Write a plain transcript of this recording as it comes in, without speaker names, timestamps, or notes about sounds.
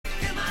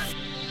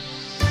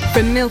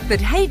From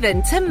Milford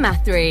Haven to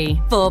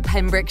Mathry for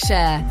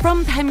Pembrokeshire.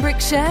 From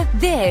Pembrokeshire,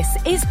 this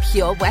is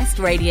Pure West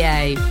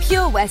Radio.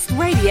 Pure West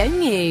Radio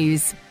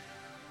News.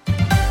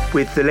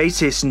 With the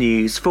latest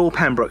news for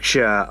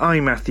Pembrokeshire,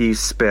 I'm Matthew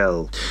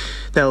Spill.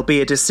 There'll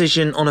be a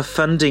decision on a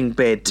funding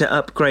bid to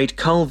upgrade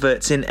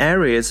culverts in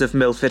areas of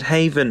Milford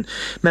Haven.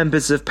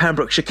 Members of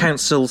Pembrokeshire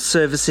Council's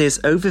Services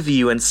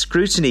Overview and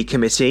Scrutiny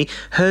Committee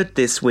heard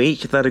this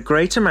week that a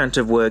great amount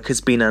of work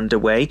has been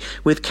underway,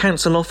 with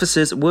council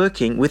officers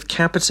working with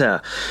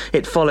Capita.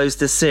 It follows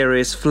the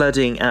serious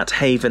flooding at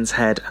Haven's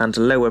Head and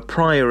Lower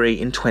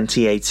Priory in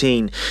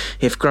 2018.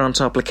 If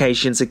grant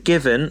applications are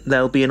given,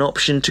 there'll be an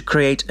option to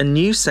create a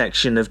new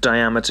section of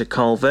diameter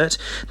culvert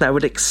that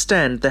would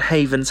extend the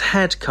Haven's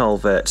Head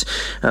culvert.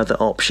 Other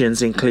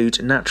options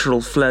include natural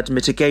flood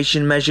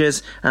mitigation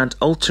measures and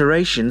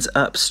alterations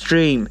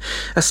upstream.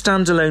 A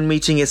standalone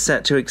meeting is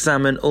set to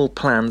examine all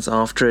plans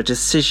after a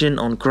decision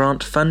on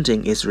grant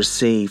funding is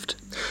received.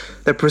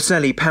 The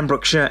Preseli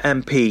Pembrokeshire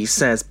MP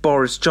says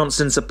Boris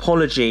Johnson's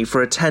apology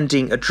for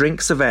attending a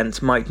drinks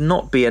event might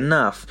not be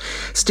enough.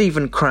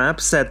 Stephen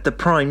Crabb said the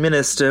Prime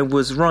Minister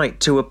was right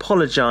to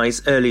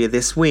apologise earlier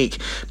this week,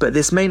 but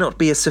this may not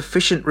be a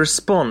sufficient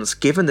response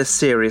given the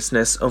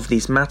seriousness of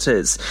these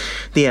matters.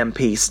 The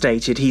MP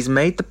stated he's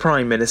made the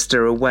Prime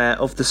Minister aware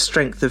of the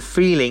strength of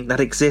feeling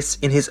that exists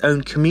in his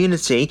own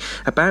community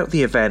about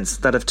the events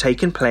that have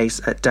taken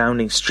place at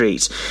Downing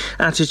Street.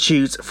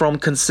 Attitudes from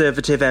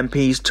Conservative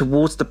MPs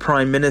towards the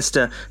Prime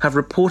Minister have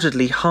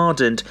reportedly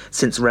hardened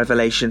since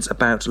revelations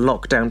about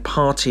lockdown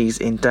parties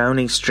in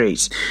Downing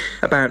Street.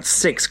 About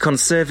 6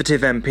 Conservative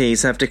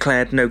MPs have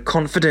declared no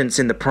confidence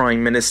in the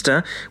Prime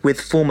Minister,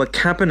 with former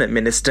Cabinet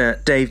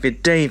Minister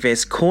David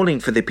Davis calling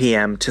for the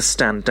PM to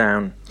stand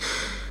down.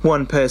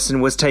 One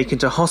person was taken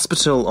to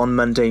hospital on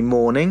Monday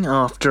morning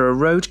after a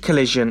road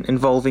collision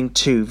involving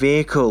 2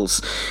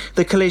 vehicles.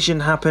 The collision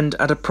happened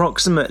at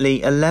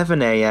approximately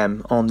 11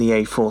 a.m. on the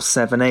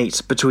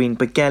A478 between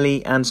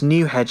Begelly and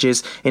New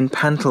Hedges in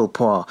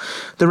Pantelpois.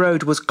 The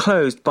road was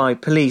closed by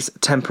police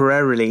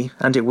temporarily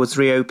and it was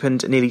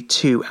reopened nearly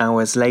 2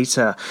 hours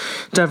later.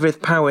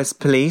 Dyfed Powys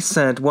Police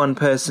said one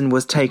person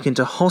was taken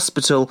to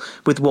hospital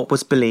with what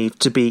was believed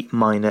to be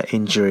minor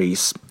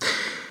injuries.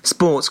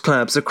 Sports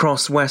clubs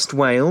across West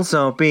Wales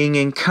are being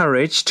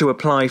encouraged to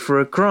apply for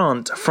a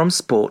grant from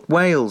Sport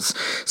Wales.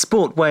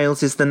 Sport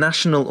Wales is the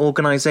national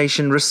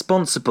organisation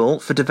responsible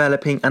for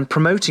developing and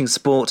promoting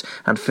sport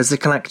and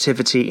physical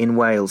activity in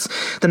Wales.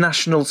 The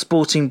national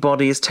sporting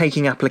body is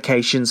taking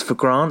applications for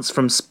grants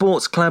from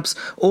sports clubs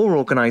or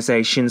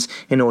organisations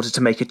in order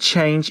to make a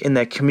change in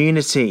their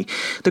community.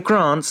 The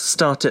grants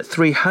start at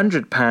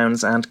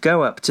 £300 and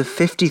go up to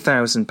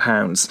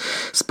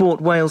 £50,000. Sport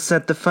Wales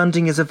said the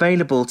funding is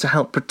available to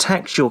help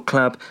protect your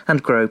club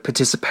and grow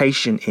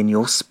participation in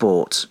your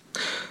sport.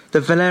 The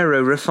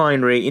Valero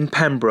refinery in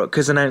Pembroke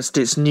has announced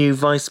its new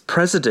Vice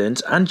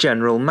President and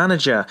General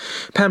Manager.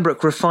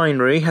 Pembroke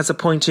Refinery has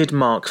appointed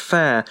Mark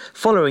Fair,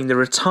 following the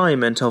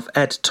retirement of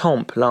Ed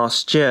Tomp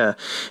last year.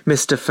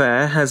 Mr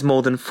Fair has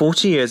more than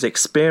 40 years'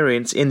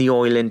 experience in the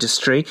oil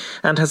industry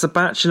and has a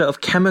Bachelor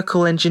of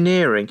Chemical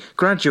Engineering,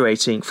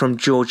 graduating from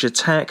Georgia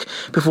Tech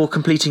before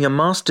completing a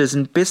Master's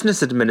in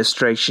Business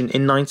Administration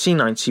in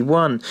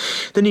 1991.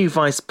 The new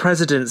Vice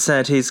President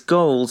said his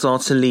goals are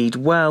to lead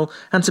well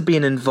and to be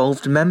an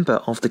involved member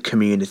of the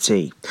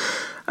community.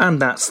 And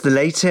that's the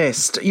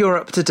latest. You're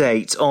up to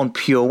date on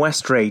Pure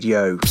West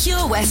Radio.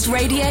 Pure West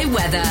Radio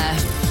weather.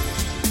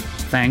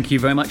 Thank you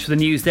very much for the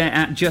news there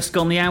at just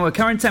gone the hour.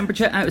 Current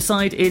temperature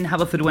outside in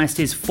Haverfordwest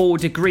is 4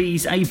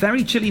 degrees. A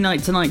very chilly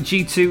night tonight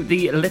due to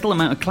the little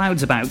amount of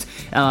clouds about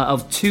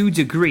of 2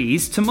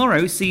 degrees.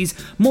 Tomorrow sees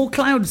more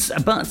clouds,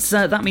 but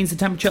that means the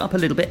temperature up a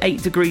little bit,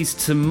 8 degrees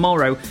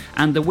tomorrow,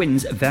 and the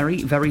winds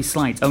very, very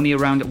slight, only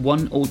around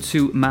 1 or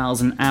 2 miles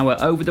an hour.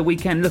 Over the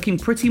weekend, looking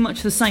pretty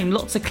much the same.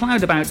 Lots of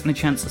cloud about and a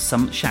chance of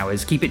some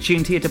showers. Keep it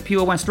tuned here to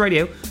Pure West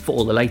Radio for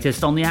all the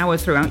latest on the hour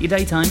throughout your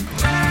daytime.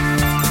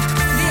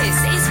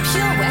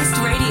 Pure West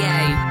Radio.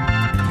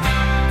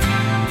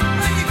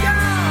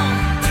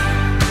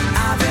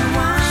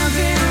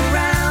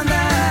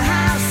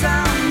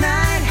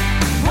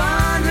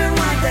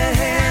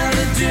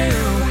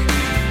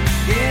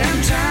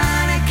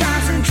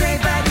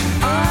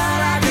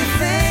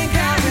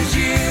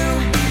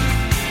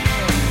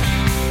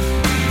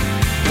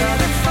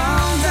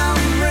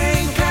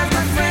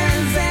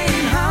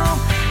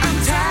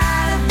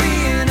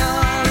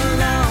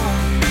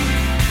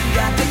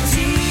 Got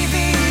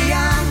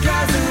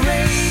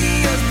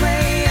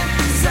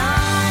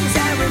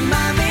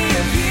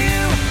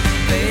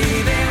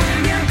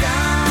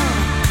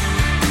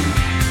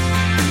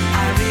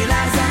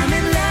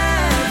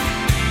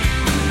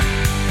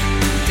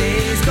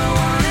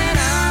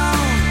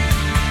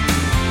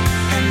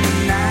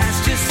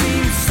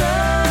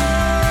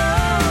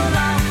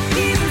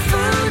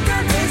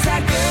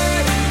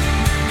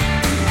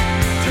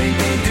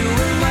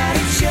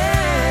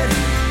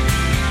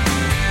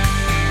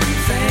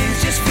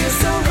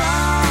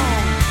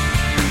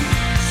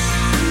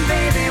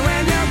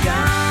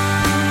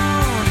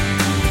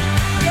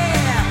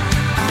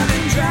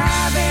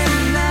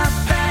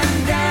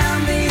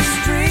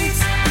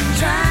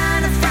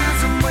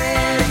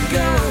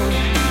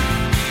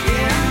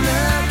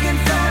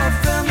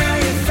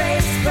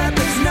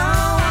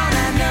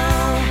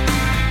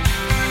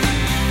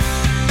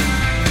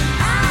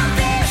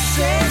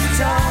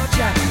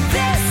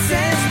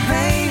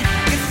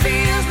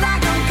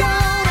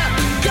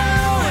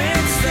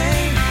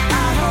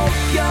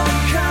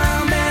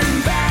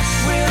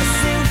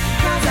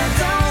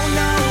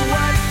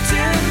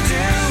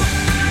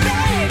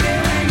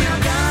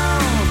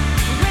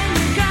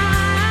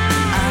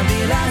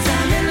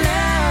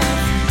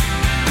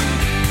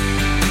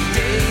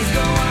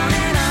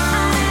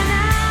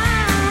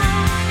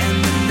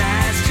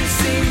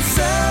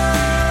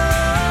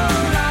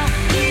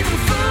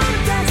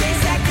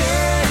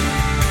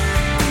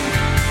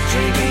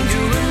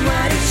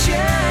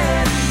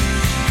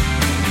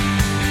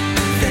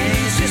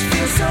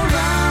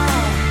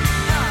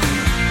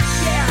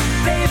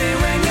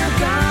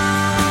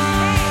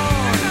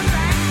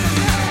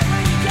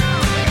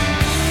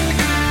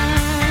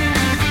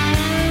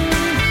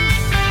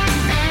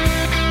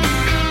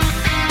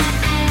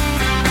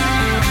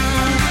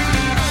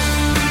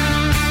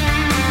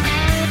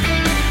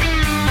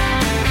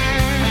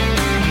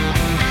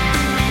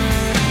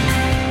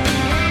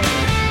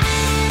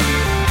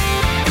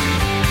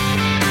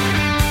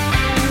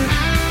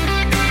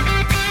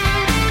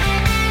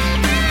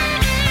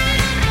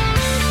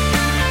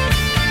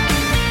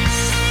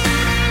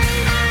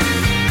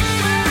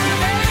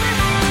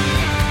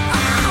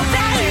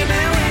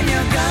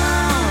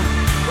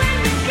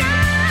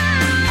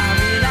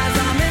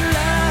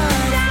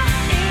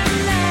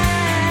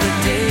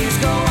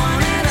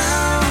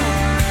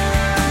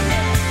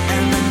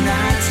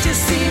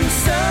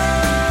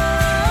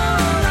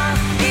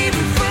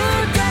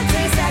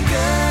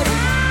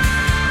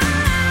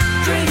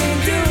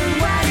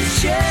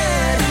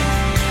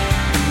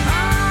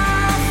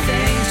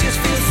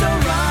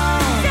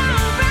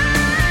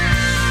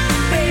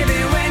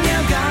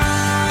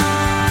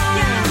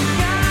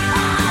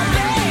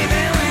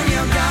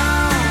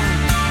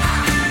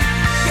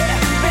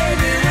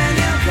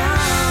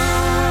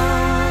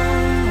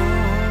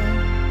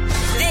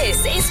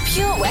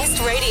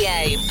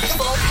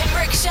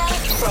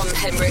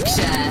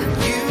Pembrokeshire.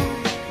 You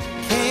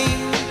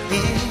came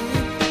in.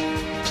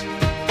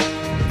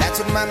 That's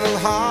what my little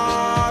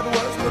heart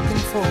was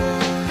looking for.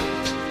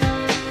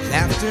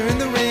 Laughter in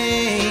the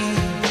rain.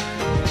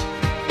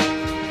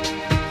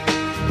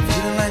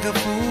 Feeling like a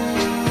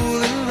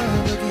fool in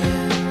love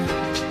again.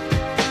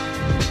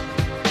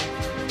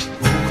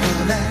 Oh,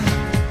 well, that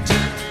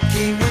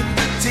came when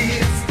the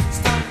tears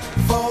stop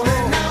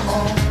falling. Now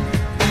all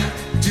I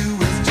do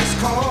is just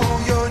call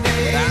your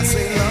name. And I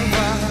say,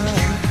 lover,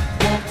 you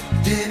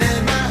walked in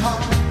my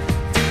heart,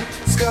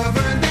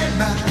 discovered that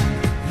my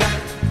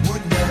life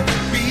would never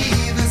be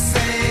the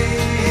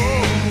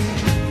same.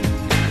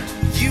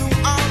 You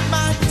are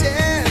my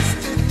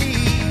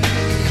destiny.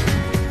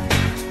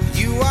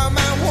 You are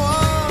my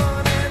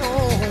one and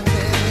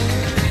only.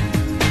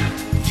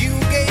 You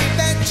gave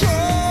that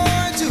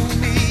joy to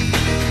me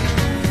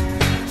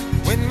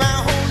when my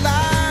whole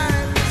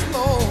life was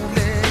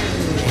lonely.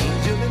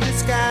 Angel in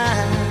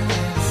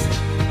disguise.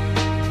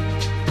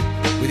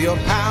 With your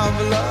power of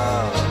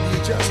love, you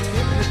just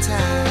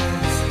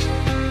hypnotize.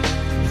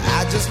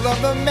 I just love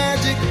the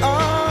magic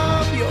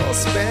of your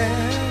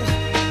spell.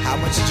 How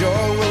much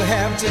joy we'll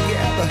have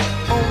together,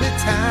 only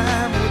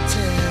time will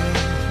tell.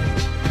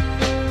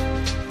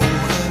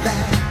 Oh,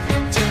 that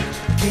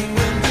came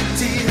when the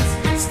tears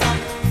stop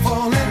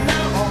falling.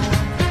 Now all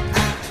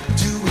I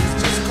do is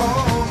just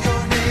call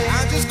your name.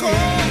 I just call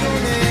your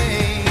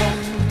name.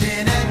 Walked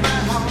in at my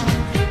heart,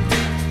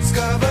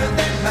 discovered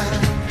that my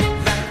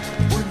life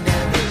would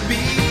never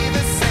be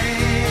the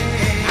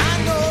same. I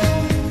know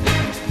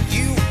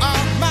you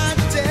are my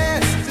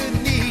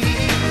destiny.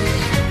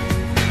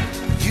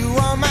 You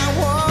are my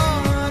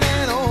one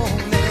and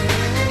only.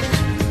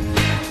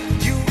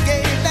 You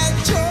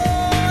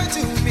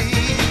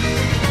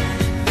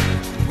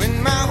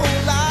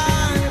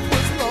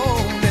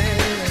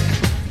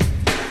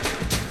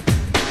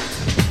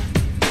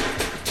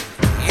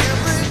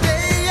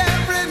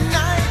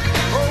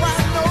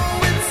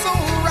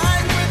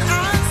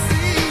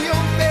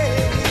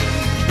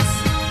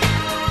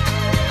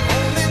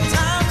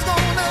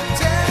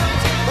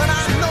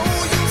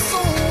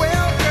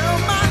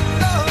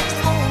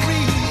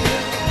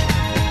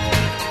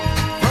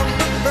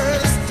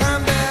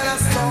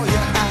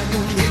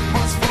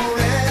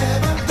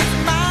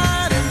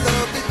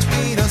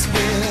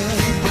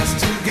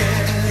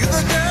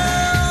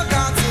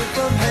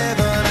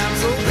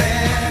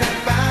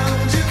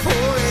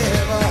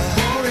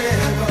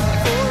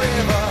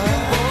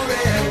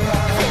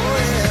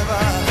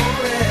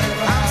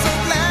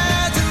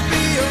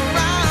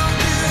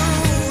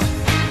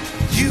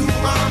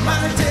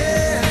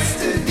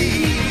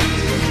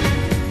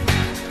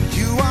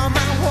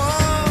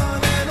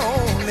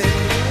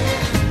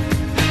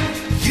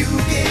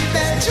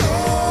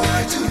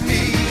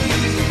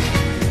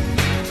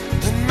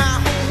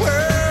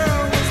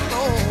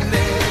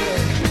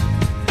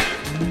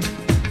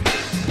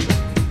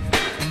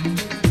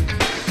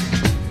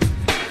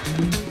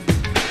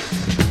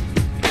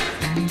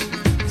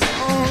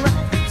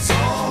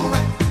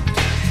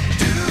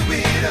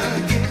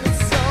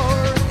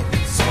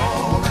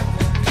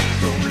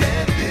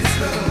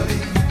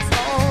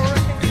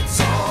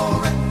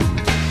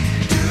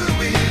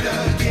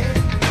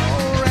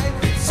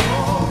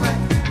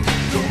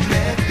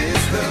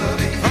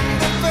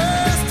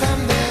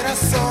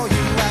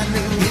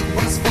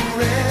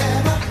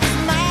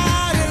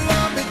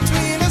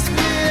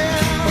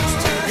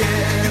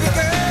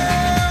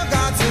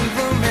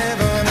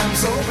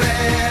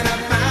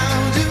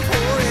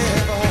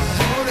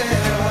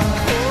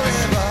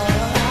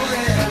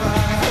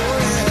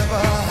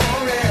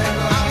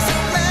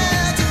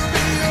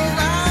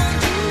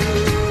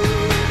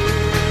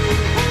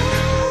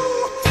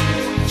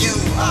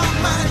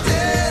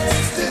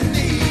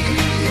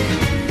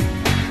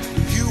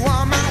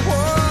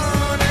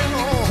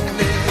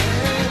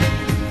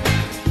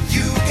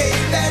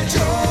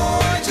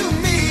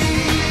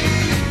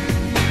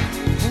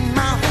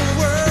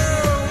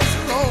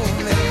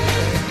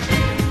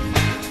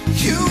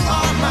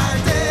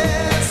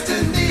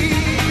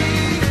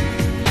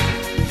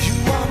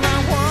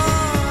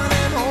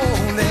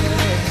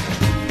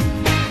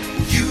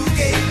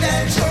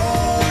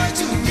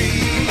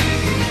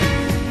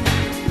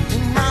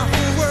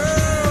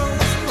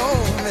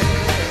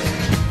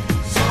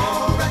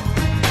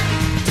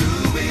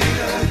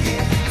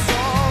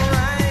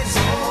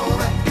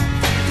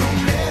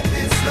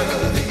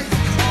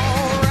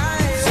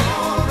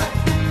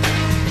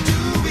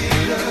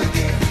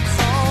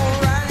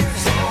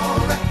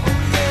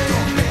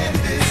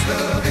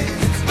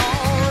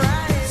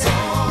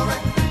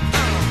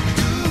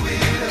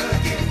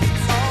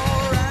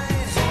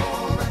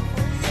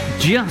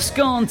Just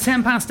gone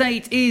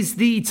 8:10 is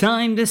the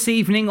time this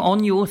evening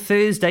on your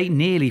Thursday,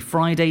 nearly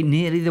Friday,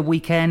 nearly the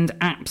weekend.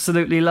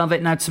 Absolutely love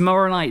it. Now,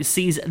 tomorrow night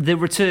sees the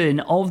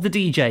return of the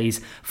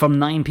DJs from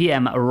 9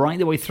 p.m. right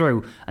the way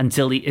through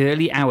until the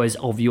early hours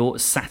of your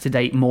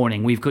Saturday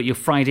morning. We've got your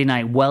Friday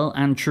night well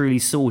and truly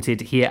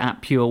sorted here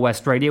at Pure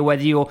West Radio.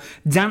 Whether you're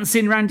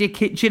dancing around your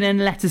kitchen in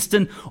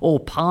Letterston or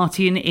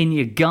partying in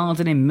your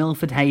garden in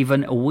Milford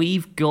Haven,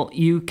 we've got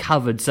you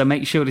covered. So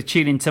make sure to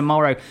tune in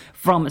tomorrow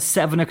from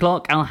 7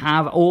 o'clock. I'll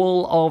have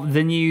all of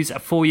the news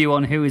for you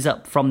on who is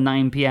up from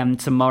 9 p.m.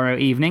 tomorrow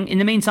evening. In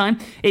the meantime,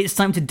 it's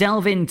time to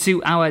delve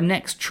into our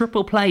next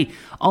triple play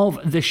of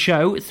the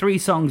show. 3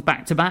 songs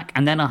back to back,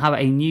 and then I'll have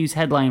a news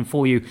headline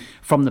for you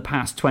from the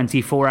past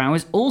 24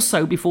 hours.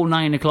 Also, before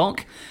 9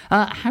 o'clock,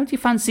 how do you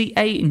fancy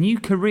a new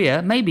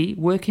career, maybe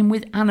working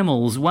with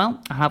animals?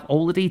 Well, I'll have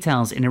all the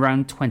details in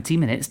around 20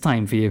 minutes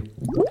time for you.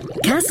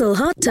 Castle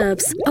Hot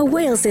Tubs are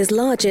Wales's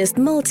largest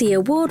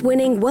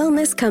multi-award-winning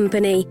wellness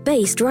company,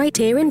 based right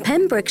here in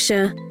Pembrokeshire,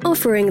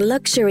 offering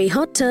luxury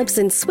hot tubs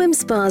and swim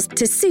spas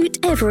to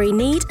suit every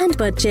need and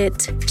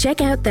budget.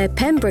 Check out their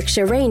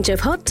Pembrokeshire range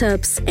of hot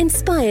tubs,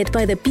 inspired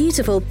by the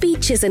beautiful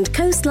beaches and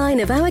coastline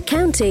of our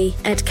county,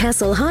 at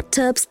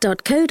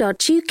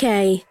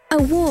castlehottubs.co.uk.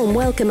 A warm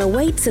welcome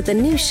awaits at the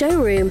new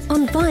showroom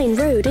on Vine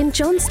Road in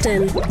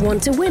Johnston.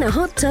 Want to win a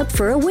hot tub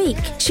for a week?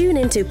 Tune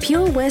into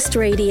Pure West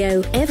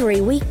Radio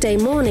every weekday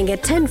morning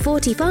at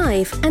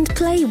 10:45 and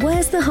play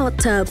Where's the Hot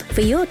Tub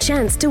for your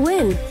chance to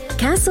win.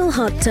 Castle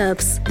Hot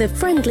Tubs, the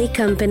friendly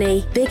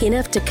company, big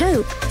enough to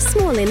cope,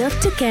 small enough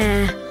to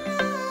care.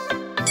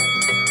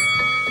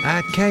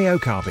 At KO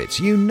Carpets,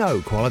 you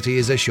know quality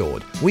is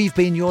assured. We've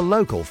been your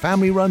local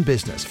family-run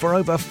business for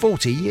over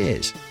 40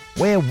 years.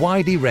 We're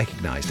widely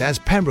recognised as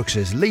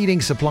Pembrokeshire's leading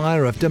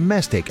supplier of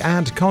domestic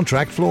and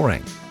contract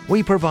flooring.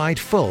 We provide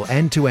full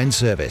end-to-end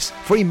service,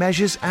 free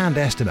measures and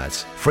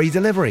estimates, free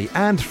delivery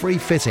and free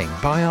fitting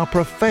by our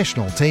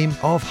professional team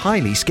of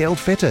highly skilled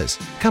fitters.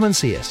 Come and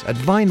see us at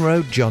Vine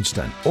Road,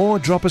 Johnston, or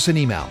drop us an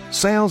email,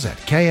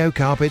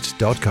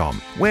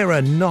 sales@kocarpets.com. We're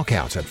a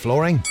knockout at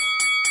flooring.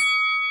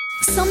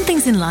 Some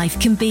things in life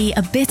can be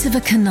a bit of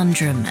a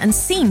conundrum and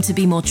seem to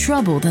be more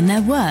trouble than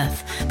they're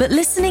worth. But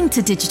listening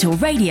to digital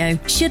radio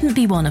shouldn't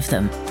be one of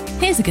them.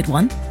 Here's a good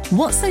one.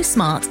 What's so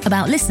smart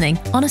about listening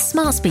on a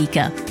smart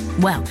speaker?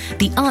 Well,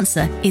 the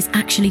answer is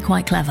actually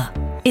quite clever.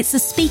 It's a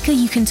speaker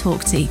you can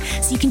talk to,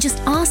 so you can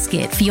just ask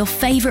it for your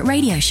favourite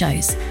radio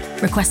shows.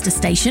 Request a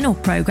station or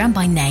programme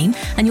by name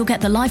and you'll get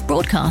the live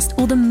broadcast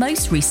or the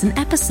most recent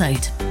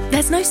episode.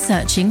 There's no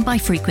searching by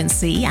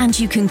frequency, and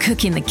you can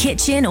cook in the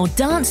kitchen or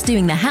dance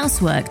doing the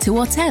housework to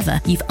whatever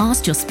you've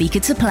asked your speaker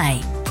to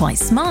play. Quite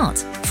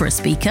smart for a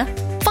speaker.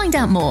 Find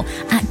out more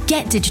at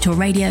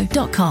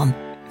getdigitalradio.com.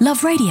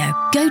 Love radio.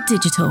 Go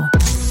digital.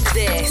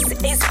 This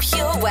is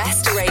Pure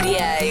West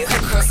Radio.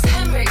 Across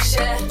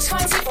Pembrokeshire,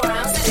 24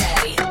 hours a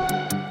day.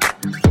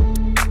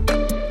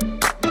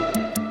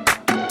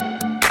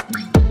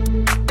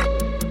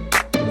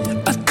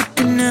 I took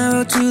an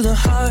arrow to the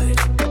heart.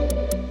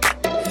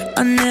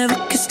 I never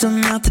kissed a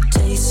mouth that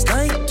tastes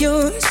like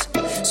yours.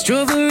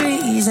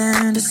 Strawberries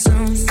and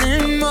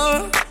something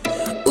more.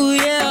 Ooh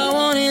yeah, I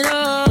want it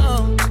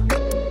all.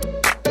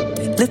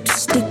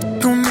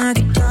 Lipstick on my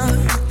guitar.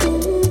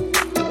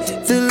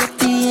 Fill up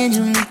the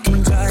engine, we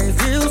can drive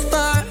real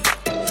far.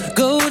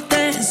 Go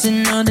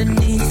dancing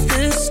underneath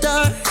the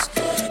stars.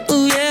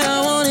 Ooh yeah, I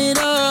want it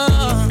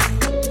all.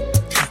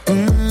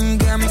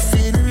 Got me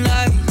feeling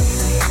like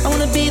I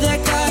wanna be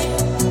that guy.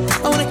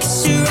 I wanna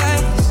kiss your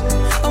eyes.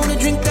 I wanna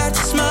drink that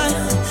smile.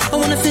 I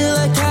wanna feel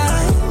like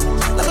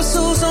like my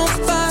soul's on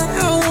fire.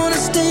 I wanna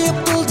stay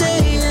up all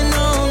day and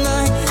all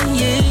night.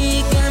 Yeah,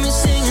 you got me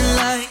singing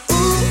like,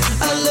 ooh,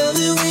 I love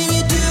it when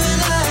you do it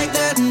like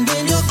that. And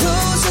when you're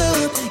close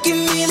up, give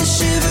me the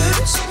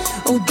shivers.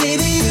 Oh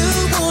baby, you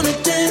wanna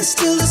dance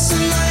till the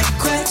sunlight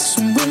cracks.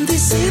 And when they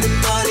say the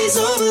party's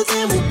over,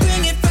 then we'll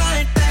bring it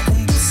right back.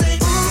 And we'll say,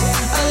 ooh,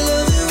 I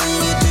love it when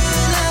you do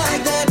it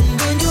like that. And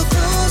when you're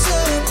close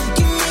up,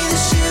 give me the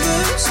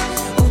shivers.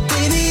 Oh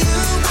baby, you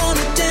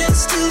wanna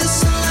dance till the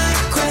sunlight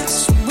cracks.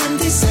 When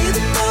they say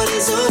the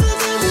party's over,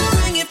 then we'll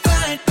bring it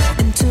right back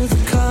into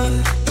the car.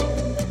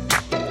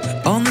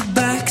 On the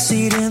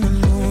backseat in the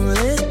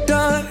moonlit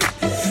dark.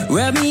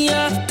 Wrap me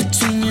up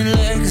between your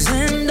legs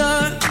and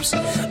arms.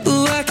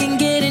 Ooh, I can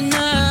get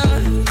enough.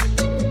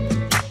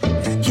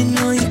 You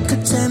know you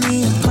could tear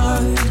me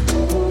apart.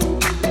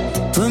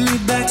 Put me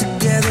back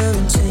together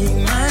and take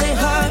my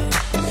heart.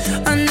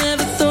 I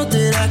never thought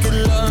that I could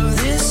love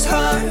this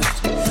hard.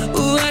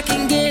 Ooh, I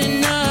can get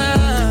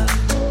enough.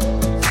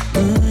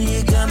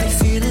 You got me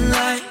feeling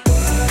like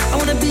I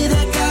wanna be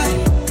that guy.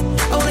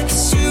 I wanna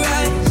kiss your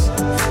eyes.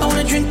 I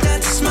wanna drink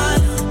that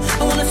smile.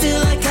 I wanna feel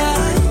like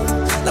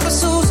like my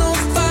soul's on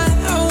fire.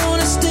 I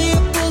wanna stay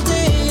up all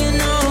day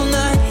and all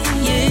night.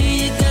 Yeah,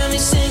 you got me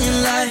singing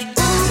like,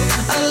 ooh,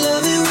 I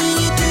love it when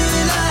you do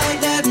it like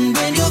that. And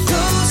when you're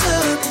close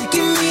up,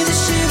 give me the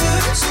shiver.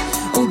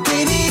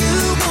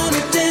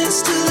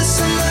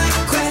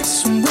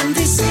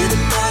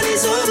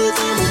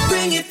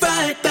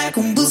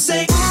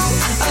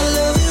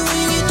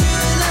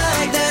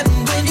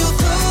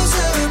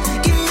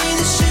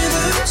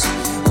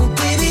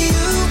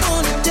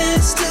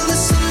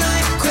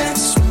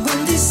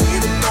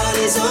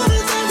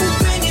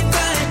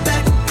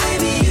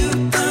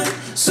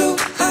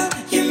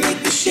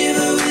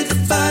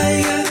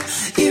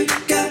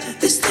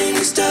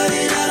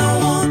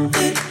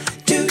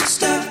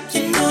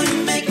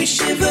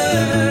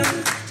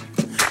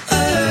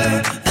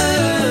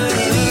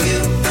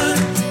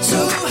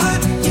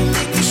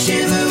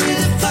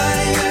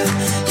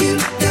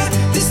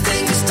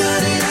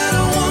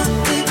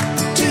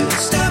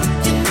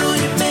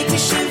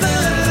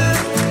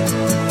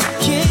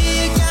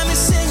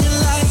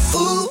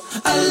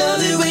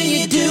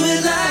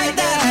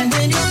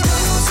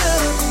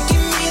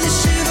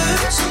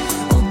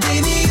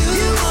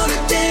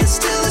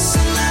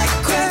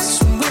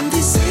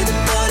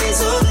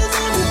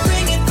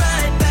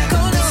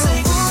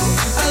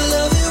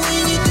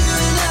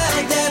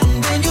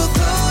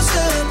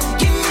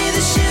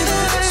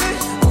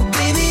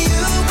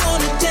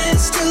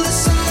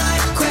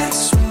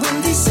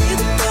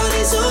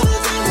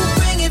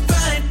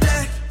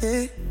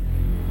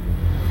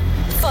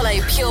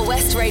 Pure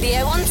West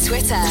Radio on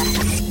Twitter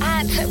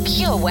at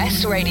Pure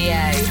West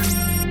Radio.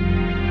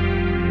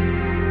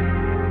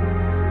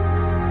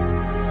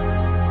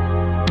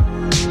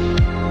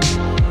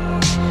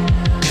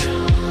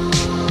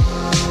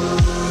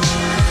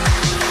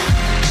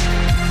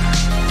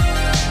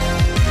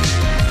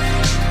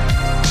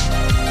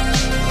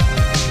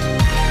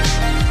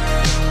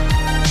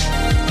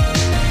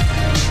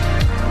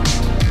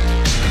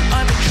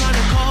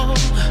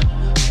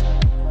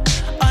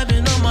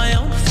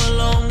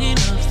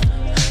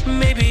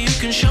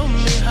 Show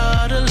me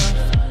how to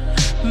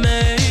love,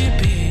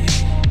 maybe.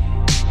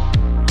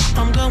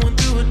 I'm going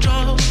through a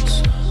drought.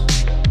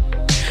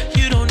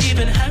 You don't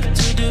even have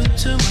to do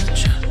too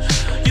much.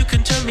 You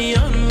can turn me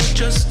on with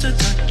just a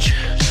touch,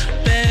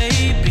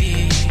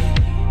 baby.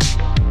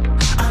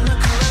 I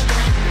look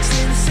around,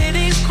 since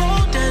city's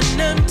cold and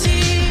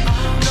empty.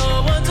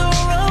 No one's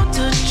around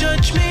to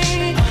judge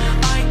me.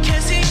 I can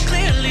see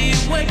clearly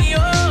when you're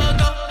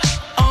gone.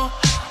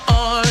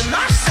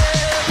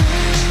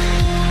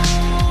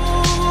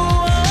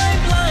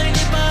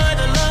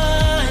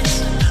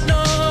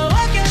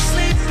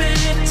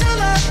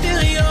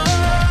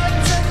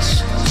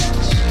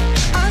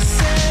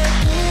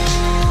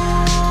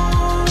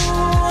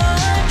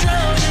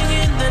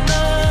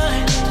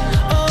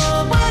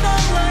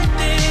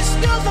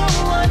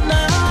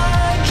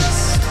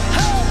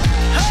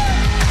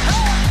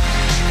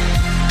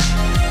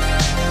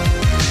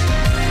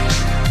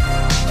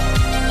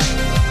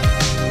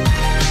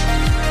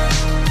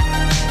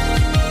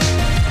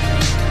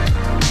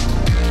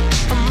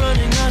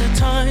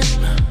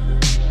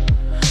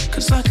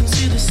 I can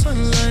see the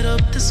sun light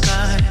up the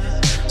sky,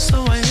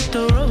 so I hit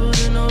the road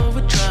in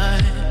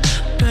overdrive,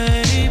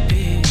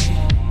 baby.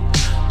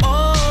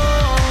 Oh,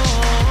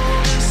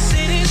 the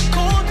city's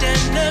cold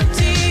and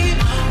empty.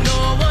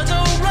 No one's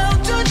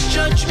around to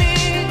judge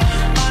me.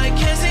 I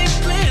can see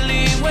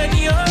clearly when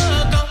you're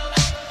gone.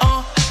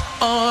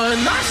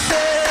 And I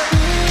said,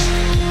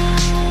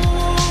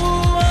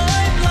 ooh,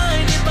 I'm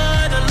blinded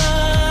by the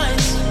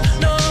lights.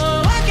 No,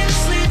 I can't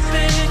sleep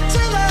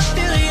until I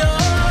feel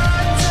your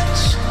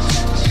touch.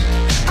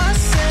 I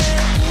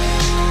said,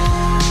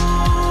 ooh,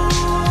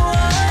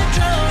 I'm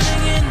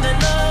drowning in the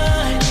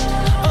night.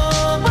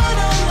 Oh, but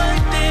I'm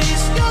like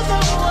this, you're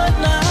the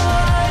one I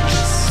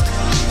just.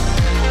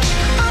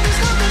 I'm just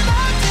coming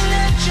back to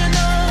let you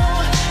know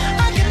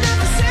I can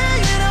never say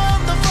it on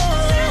the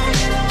phone.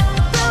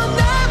 They'll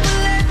never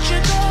let you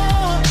go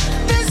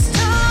this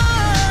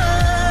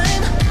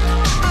time.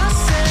 I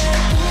said,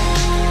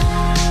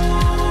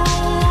 ooh,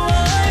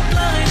 I'm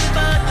blinded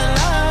by the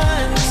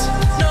lights.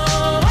 No,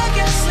 I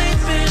can't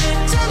sleep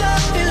until I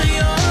feel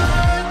your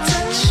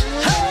touch.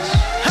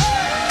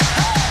 Hey,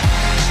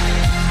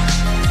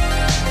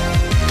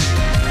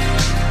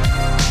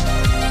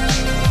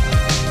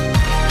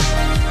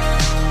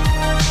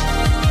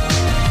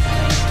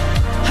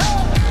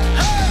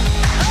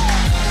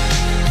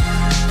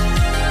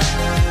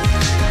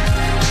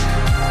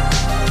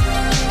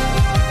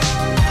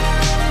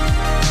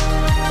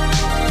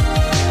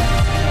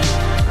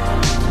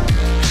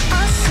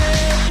 I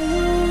said,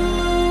 ooh,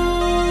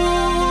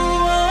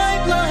 I'm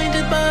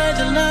blinded by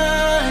the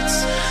lights.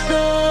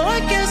 No, I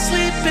can't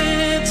sleep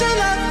until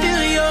I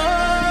feel your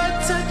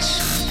touch.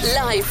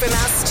 Live from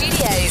our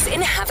studios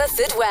in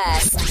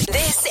Haverfordwest,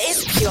 this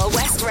is Pure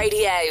West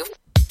Radio.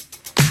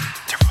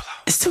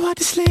 It's too hard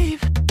to sleep.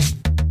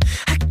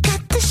 I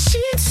got the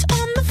sheets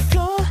on the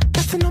floor,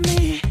 nothing on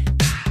me.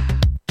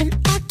 And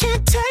I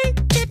can't take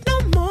it no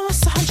more,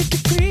 it's 100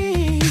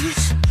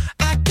 degrees.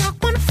 I got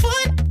 1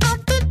 foot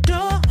out the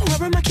door,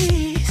 where are my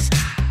keys?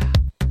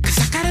 'Cause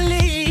I gotta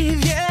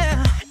leave,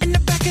 yeah, in the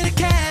back of the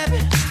cab.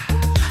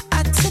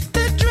 I took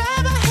the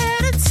drive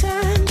ahead of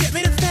time, get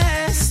me the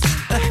fast.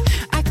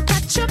 I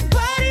got your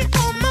body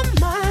on my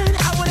mind,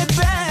 I want it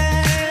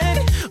bad.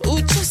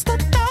 Ooh, just the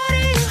thought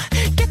of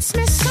you gets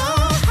me so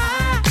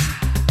high,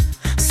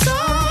 so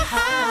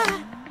high.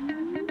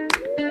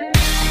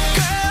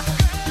 Girl,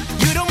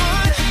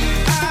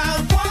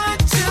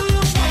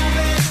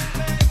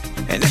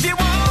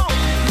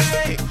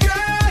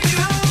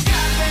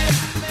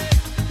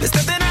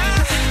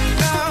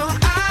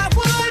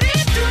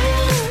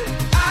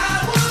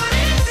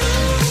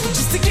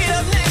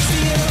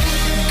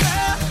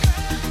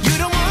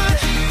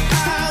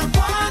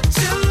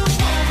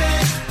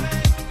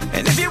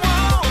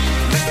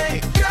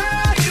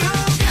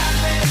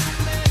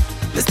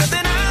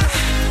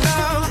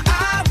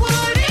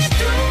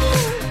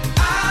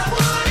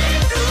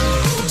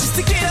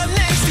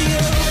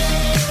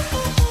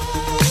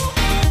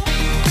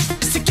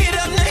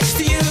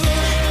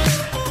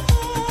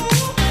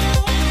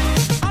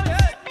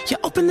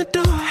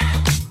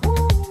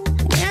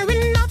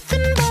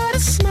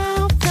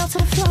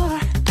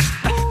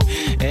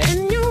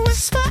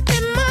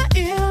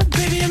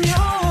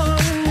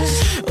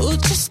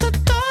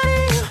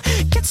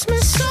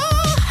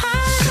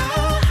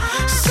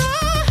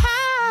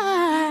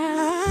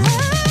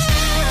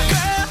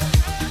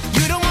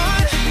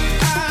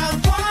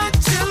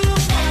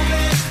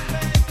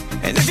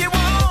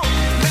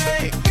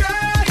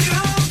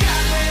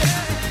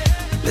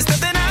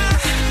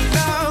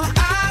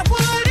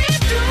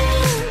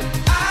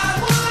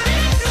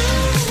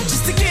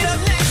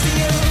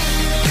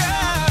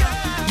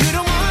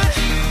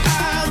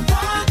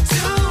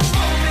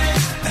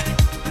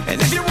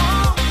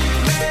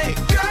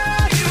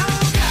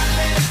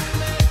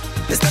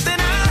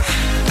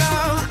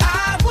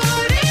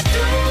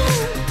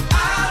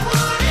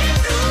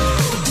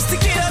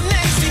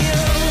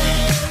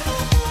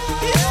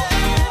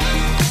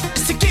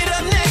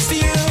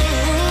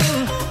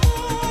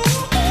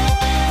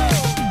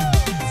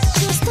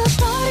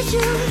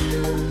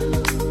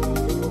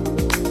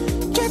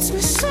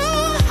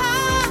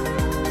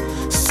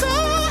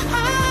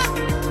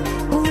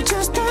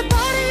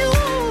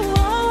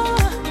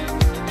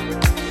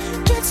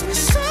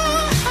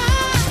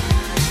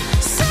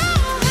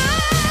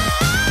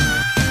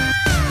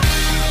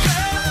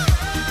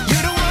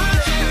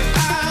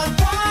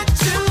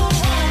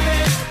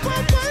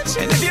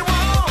 And if you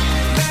want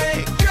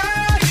me,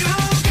 girl, you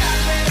got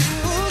me.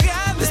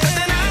 There's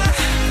nothing I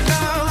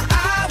know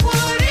I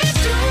wouldn't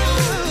do.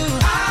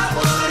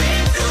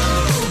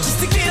 Just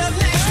to get up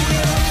next to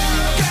you.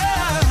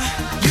 Girl,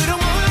 you the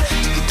one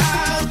I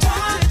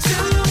want to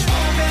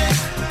hold me.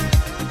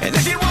 And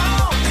if you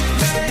want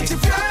me,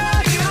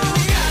 girl, you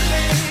got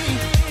me.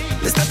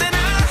 There's nothing I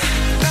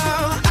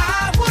know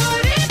I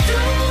wouldn't do.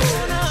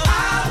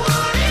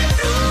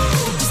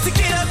 Just to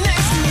get up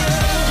next to you.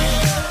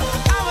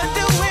 I would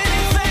do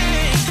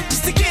anything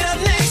just to get up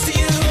next to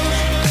you.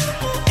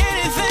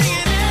 Anything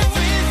and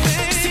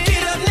everything just to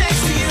get up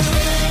next to you.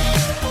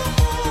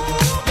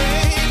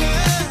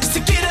 Just to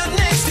get up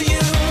next to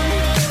you.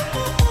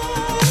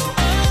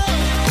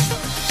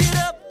 Get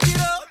up, get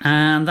up.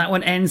 And that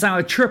one ends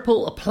our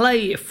triple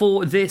play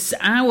for this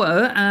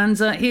hour. And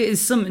here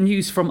is some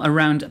news from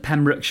around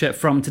Pembrokeshire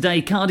from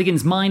today.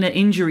 Cardigan's Minor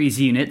Injuries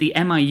Unit, the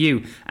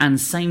MIU, and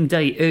Same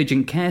Day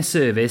Urgent Care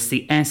Service,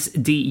 the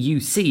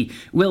SDUC,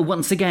 will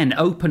once again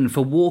open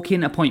for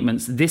walk-in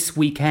appointments this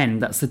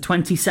weekend. That's the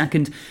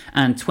 22nd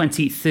and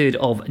 23rd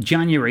of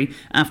January,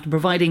 after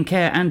providing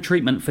care and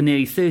treatment for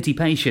nearly 30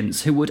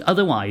 patients who would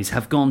otherwise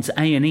have gone to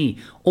A&E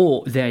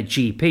or their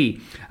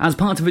GP. As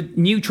part of a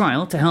new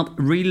trial to help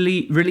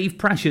relieve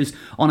pressures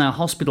on our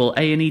hospital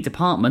A&E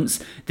departments,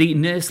 the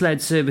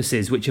nurse-led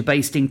services, which are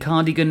based in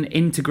Cardigan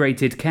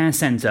Integrated Care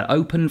Centre,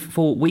 open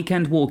for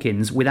weekend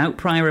walk-ins without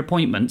prior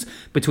appointment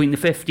between the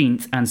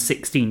 15th and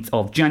 16th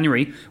of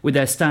January, with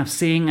their staff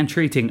seeing and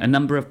treating a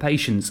number of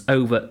patients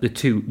over the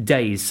 2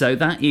 days. So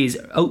that is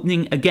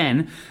opening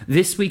again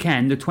this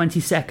weekend, the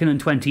 22nd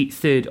and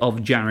 23rd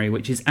of January,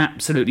 which is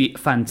absolutely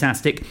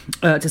fantastic.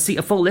 To see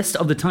a full list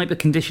of the type of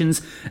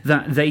conditions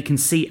that they can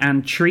see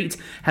and treat,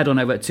 head on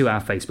over to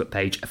our Facebook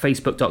page,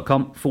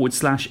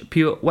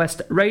 facebook.com/Pure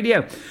West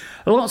Radio.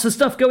 Lots of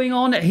stuff going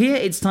on here.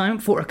 It's time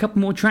for a couple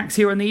more tracks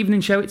here on the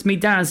evening show. It's me,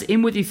 Daz,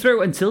 in with you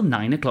through until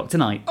 9 o'clock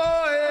tonight.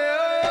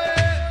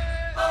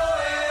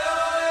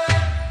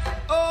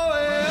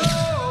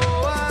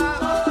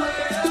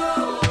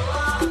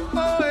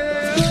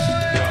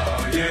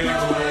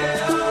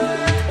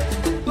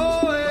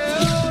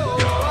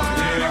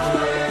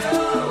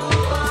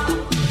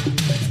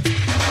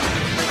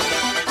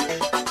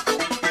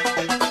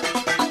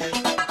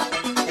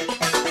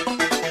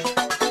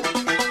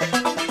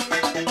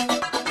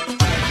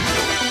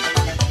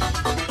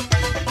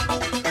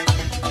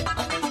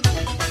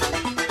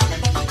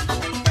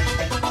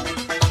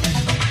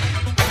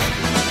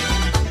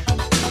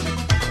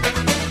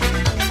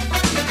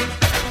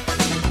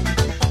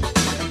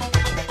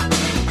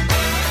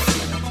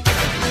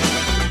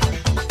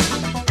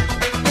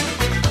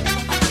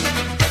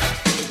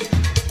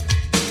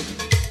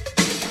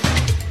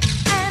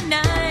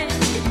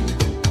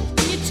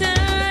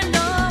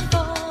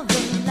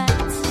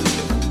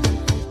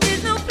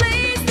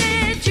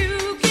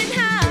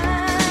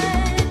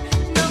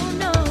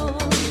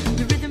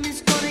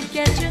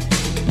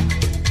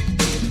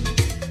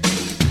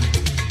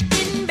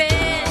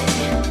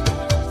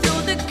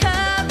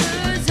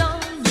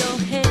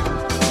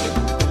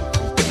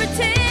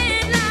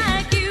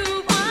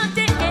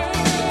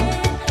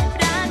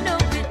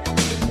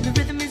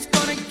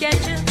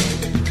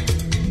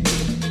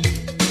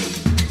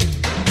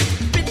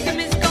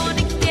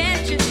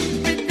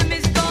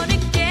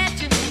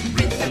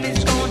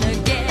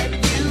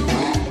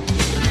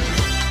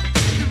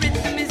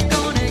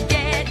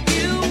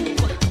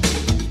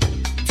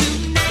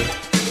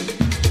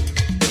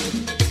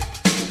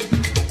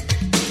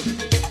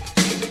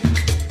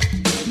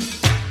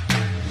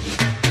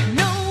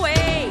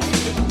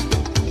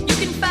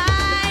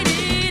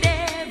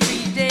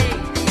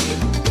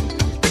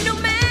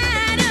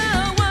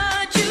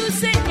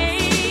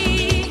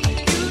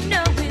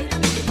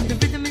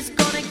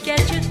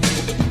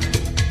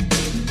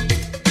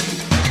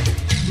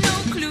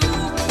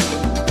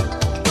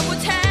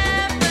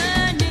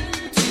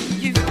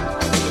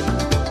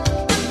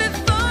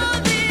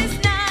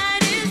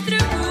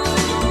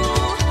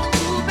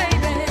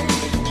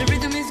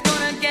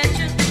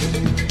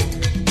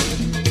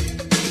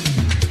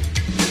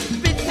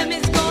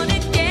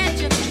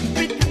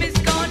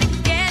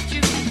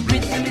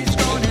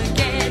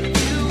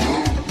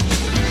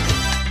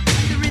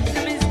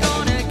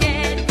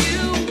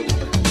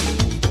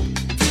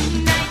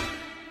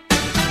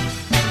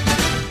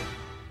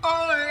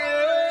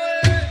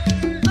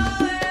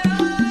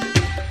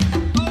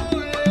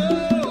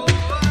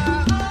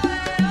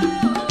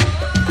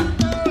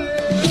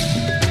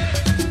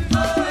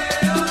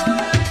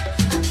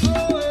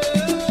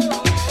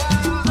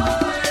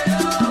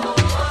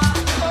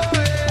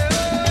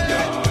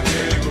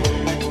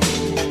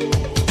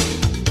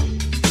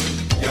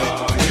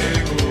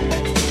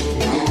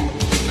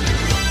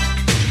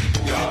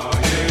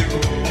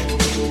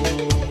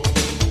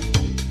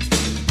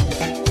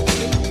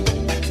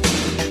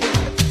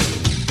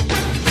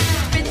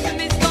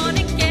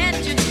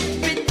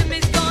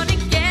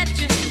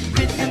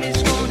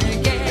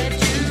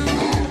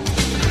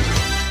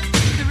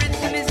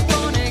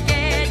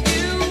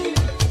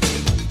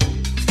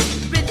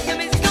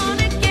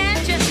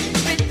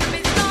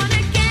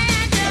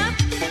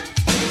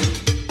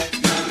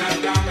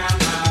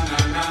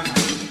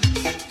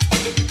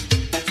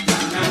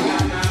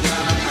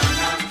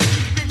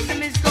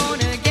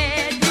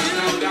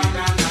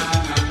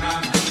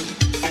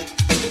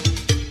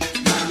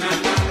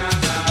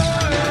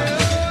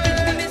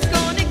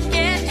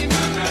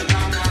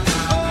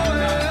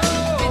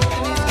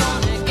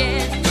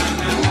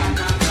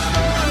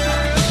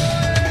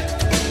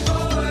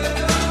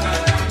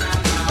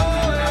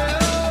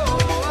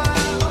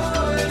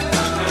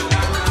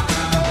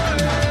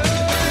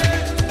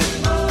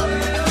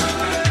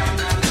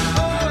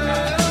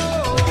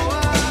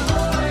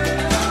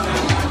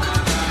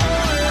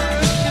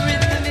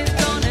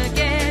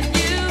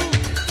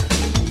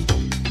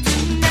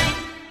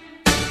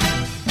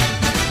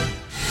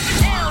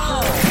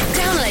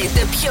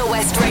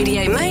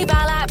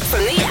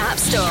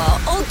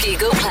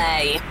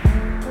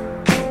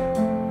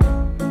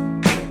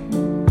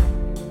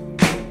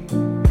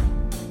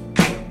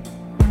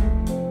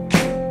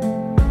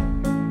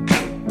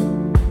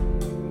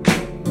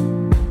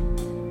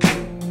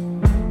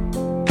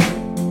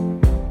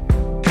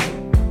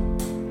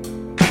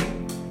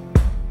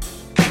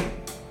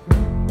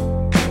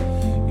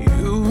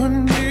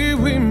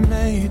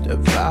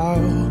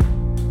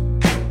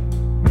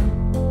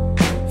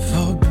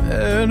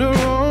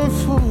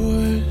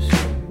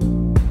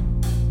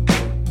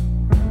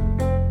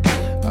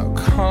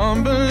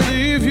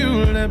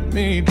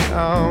 me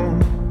down,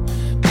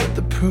 but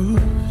the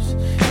proof's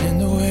in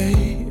the way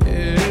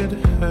it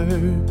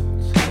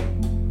hurts.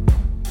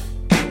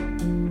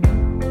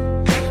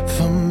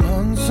 For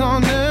months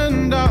on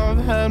end I've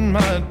had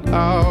my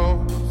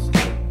doubts,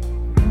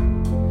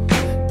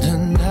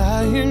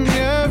 denying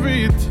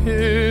every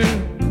tear.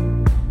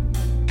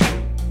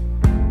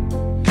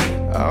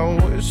 I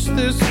wish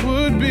this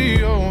would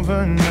be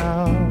over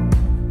now,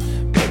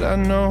 but I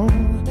know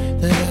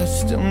that I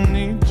still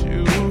need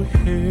you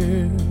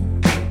here.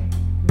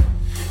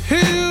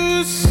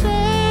 You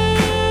say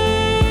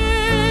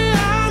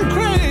I'm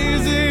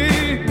crazy,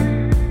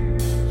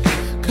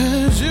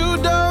 'cause you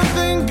don't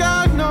think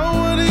I know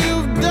what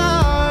you've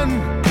done.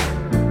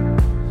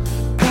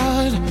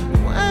 But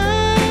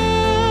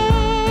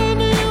when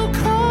you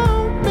call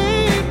me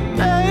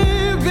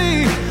baby,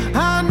 I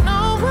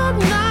know I'm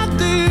not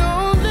the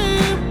only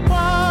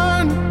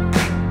one.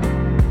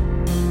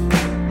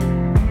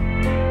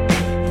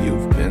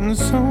 You've been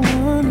so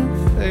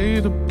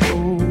unavailable.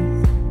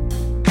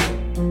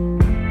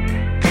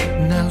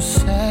 Now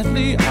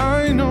sadly I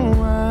know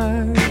why.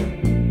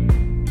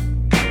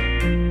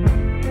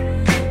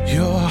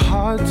 Your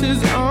heart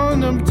is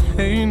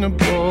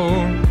unobtainable,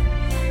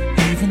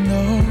 even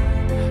though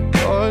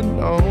God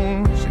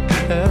knows you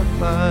kept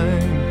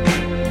mine.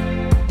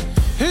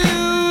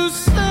 You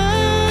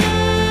say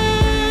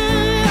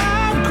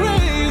I'm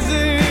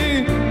crazy,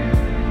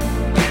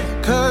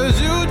 'cause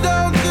you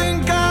don't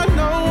think I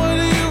know what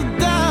you've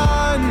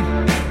done.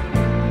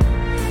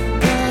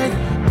 But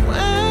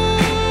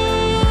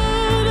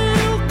when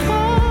you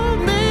call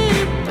me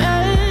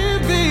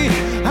baby,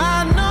 I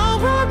know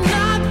I'm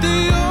not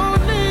the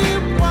only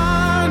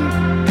one.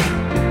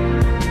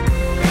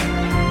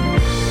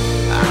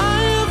 I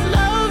have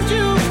loved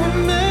you for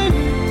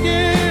many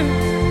years.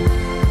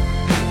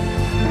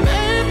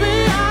 Maybe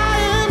I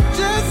am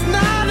just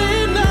not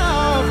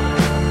enough.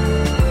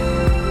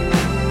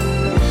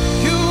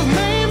 You've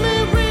made me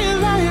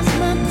realize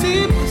my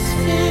deepest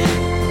fear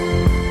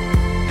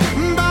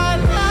by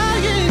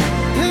lying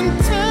and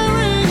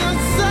tearing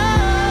us up.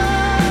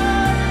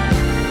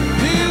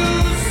 You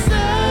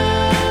say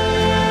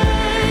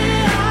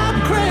I'm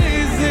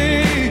crazy,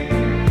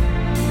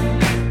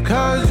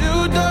 'cause you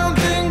don't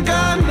think I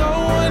know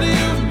what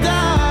you've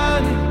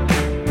done.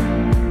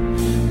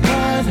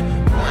 But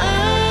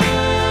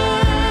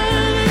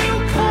when you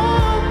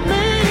call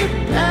me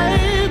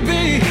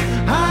baby,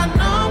 I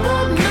know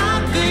I'm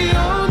not the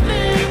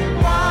only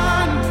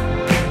one.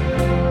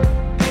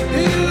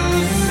 You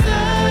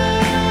say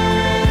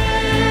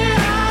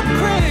I'm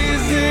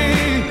crazy,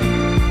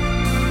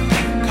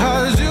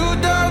 'cause you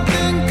don't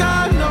think I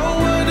know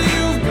what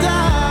you've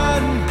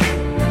done.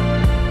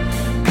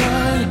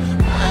 But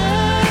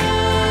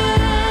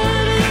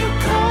when you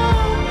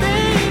call me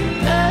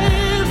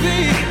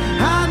baby,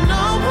 I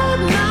know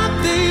I'm not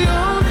the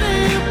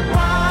only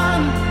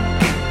one.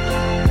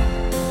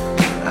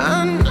 I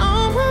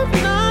know I'm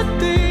not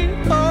the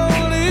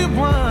only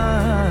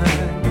one.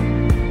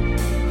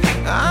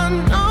 I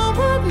know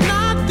I'm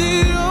not the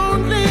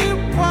only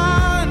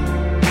one.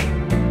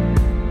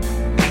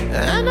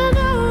 And I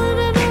know, and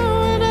I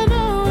know, and I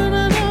know, and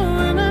I know,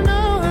 and I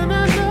know, and I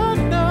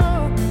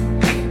know.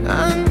 I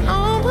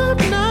know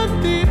I'm not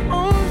the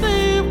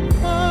only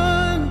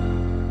one.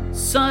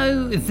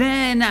 So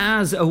then,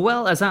 as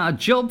well as our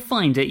job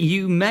finder,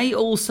 you may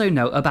also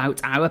know about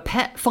our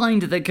pet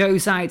finder that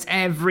goes out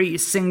every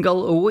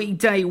single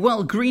weekday.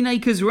 Well, Green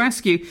Acres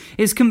Rescue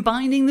is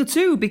combining the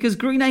two because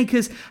Green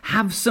Acres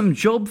have some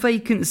job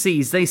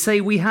vacancies. They say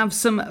we have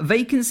some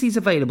vacancies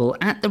available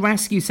at the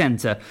rescue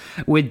centre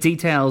with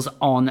details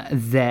on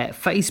their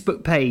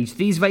Facebook page.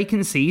 These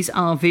vacancies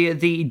are via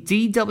the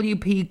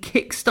DWP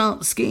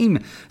Kickstart scheme,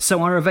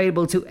 so are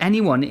available to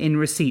anyone in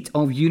receipt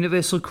of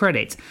universal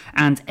credit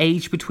and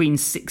aged between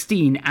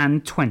 16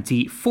 and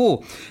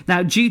 24.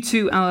 Now, due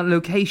to our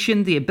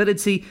location, the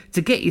ability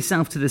to get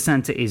yourself to the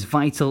centre is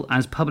vital,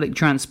 as public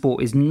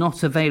transport is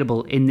not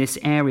available in this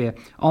area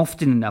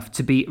often enough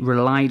to be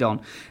relied on.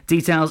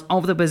 Details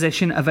of the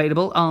position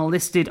available are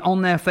listed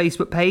on their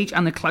Facebook page,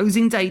 and the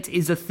closing date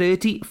is the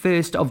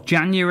 31st of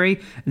January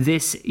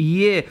this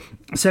year.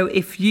 So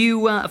if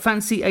you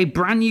fancy a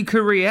brand new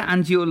career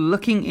and you're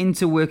looking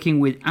into working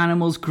with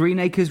animals, Green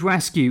Acres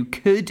Rescue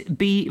could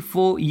be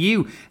for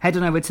you. Head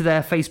on over to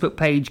their Facebook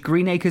page,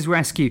 Green Acres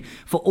Rescue,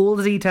 for all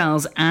the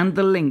details and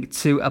the link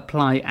to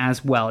apply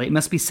as well. It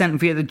must be sent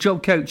via the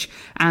job coach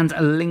and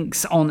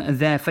links on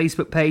their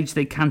Facebook page.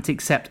 They can't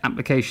accept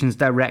applications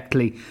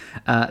directly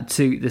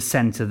to the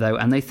centre though,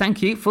 and they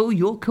thank you for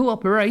your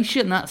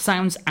cooperation. That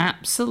sounds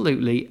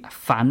absolutely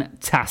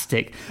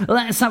fantastic.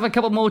 Let's have a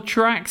couple more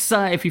tracks.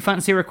 If you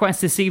fancy a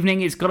request this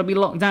evening, it's got to be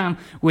locked down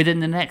within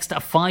the next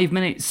 5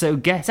 minutes, so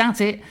get at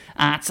it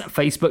at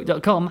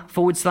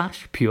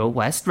facebook.com/Pure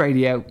West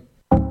Radio.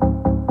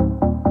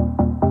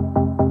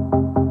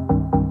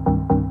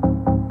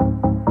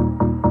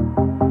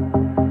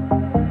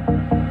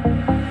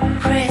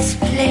 Press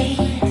play,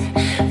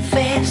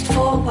 fast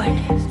forward,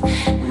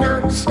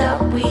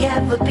 non-stop. We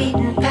have a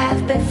beaten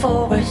path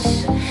before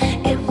us.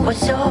 It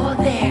was all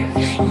there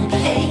in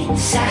plain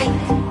sight.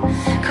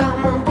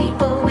 Come on,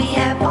 people, we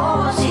have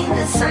all seen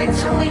the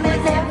signs, so we may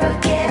never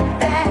get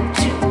back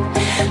to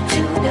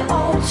the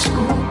old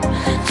school,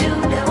 to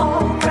the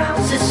old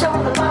grounds. It's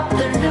all about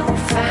the new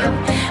found.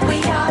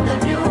 We are the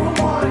new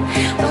war,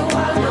 the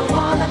world know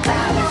all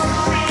about us.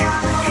 We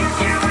are the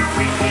future, and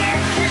we're here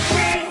to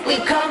stay. We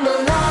come a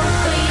long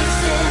way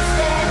since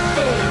that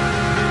day,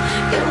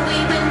 and we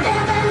will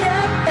never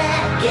look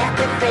back at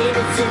the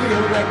faded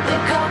silhouette. We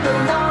come a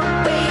long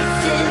way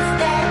since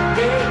that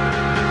day,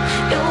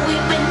 and we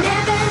will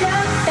never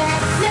look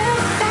back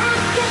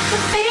at the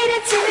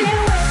faded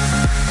silhouette.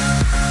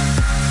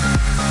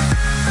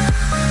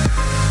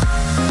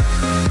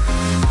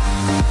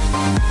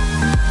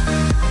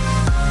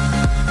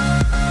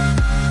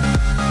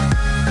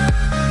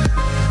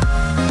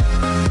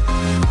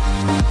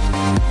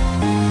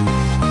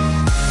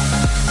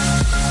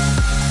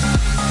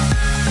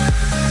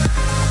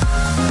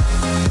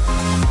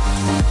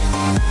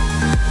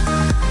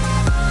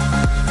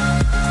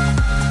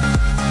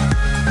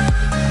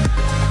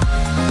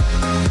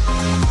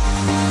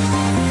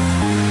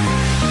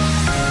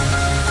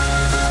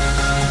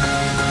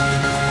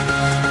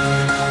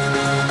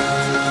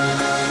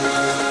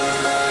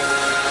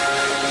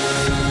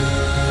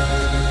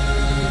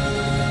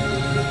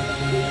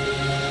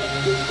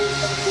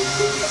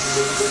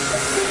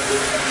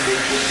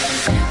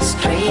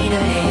 Straight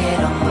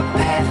ahead on the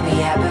path we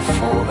have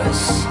before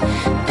us.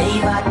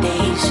 Day by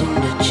day, soon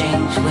the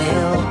change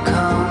will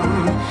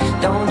come.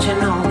 Don't you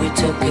know we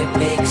took a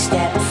big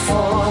step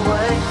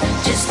forward?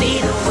 Just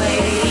lead the way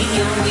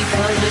and we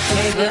pull the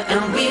trigger,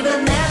 and we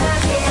will never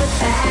get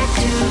back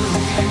to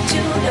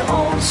the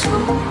old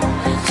school,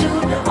 to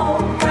the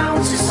old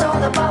grounds. It's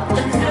all about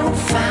the new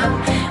found.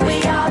 We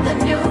are the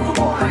new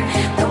war,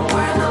 the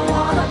world know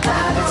all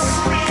about us.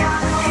 We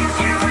are the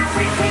future, and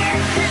we're here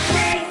to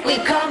stay. We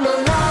come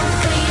along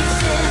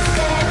since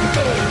that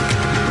day,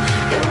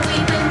 and we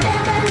will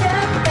never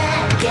look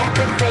back at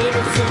the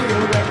faded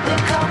silhouette. We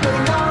come a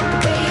long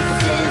way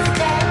since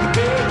that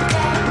day,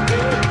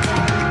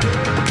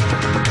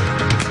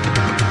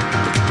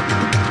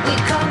 We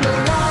come a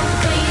long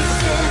way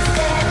since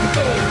that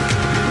day,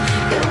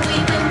 and we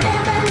will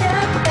never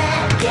look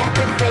back at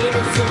the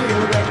faded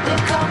silhouette. We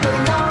come a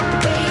long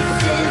way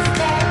since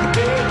that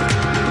day,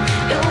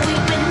 and we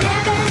will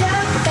never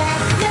look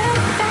back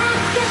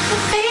at the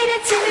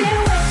faded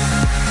silhouette.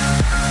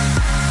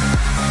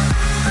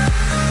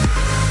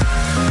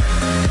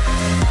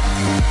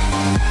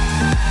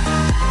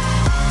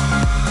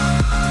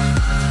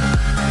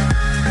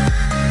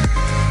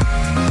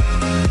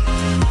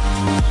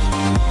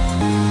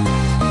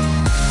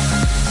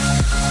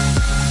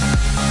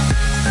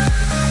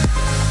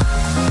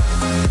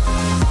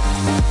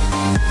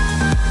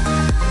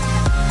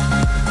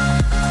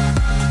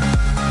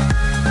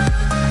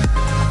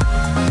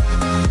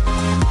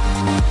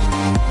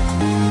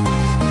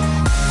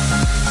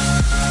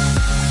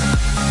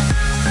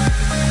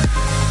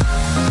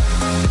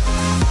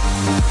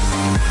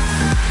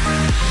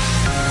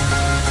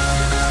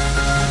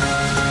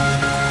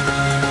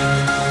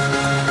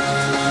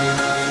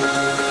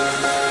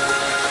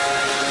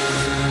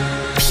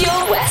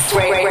 Pure West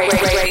Radio.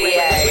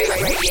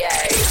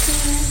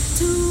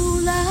 To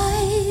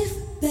life,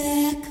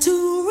 back to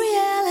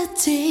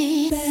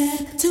reality,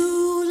 back to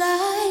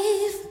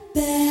life,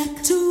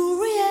 back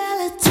to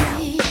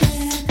reality,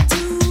 back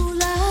to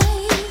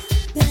life,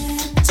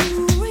 back to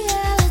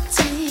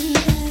reality,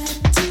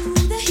 back to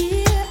the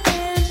here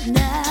and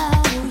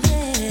now,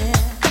 yeah.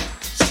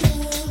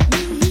 Show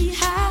me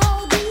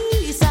how to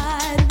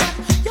decide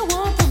what you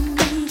want from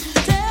me.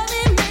 Tell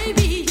me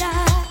maybe I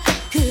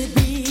could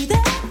be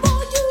there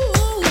for you.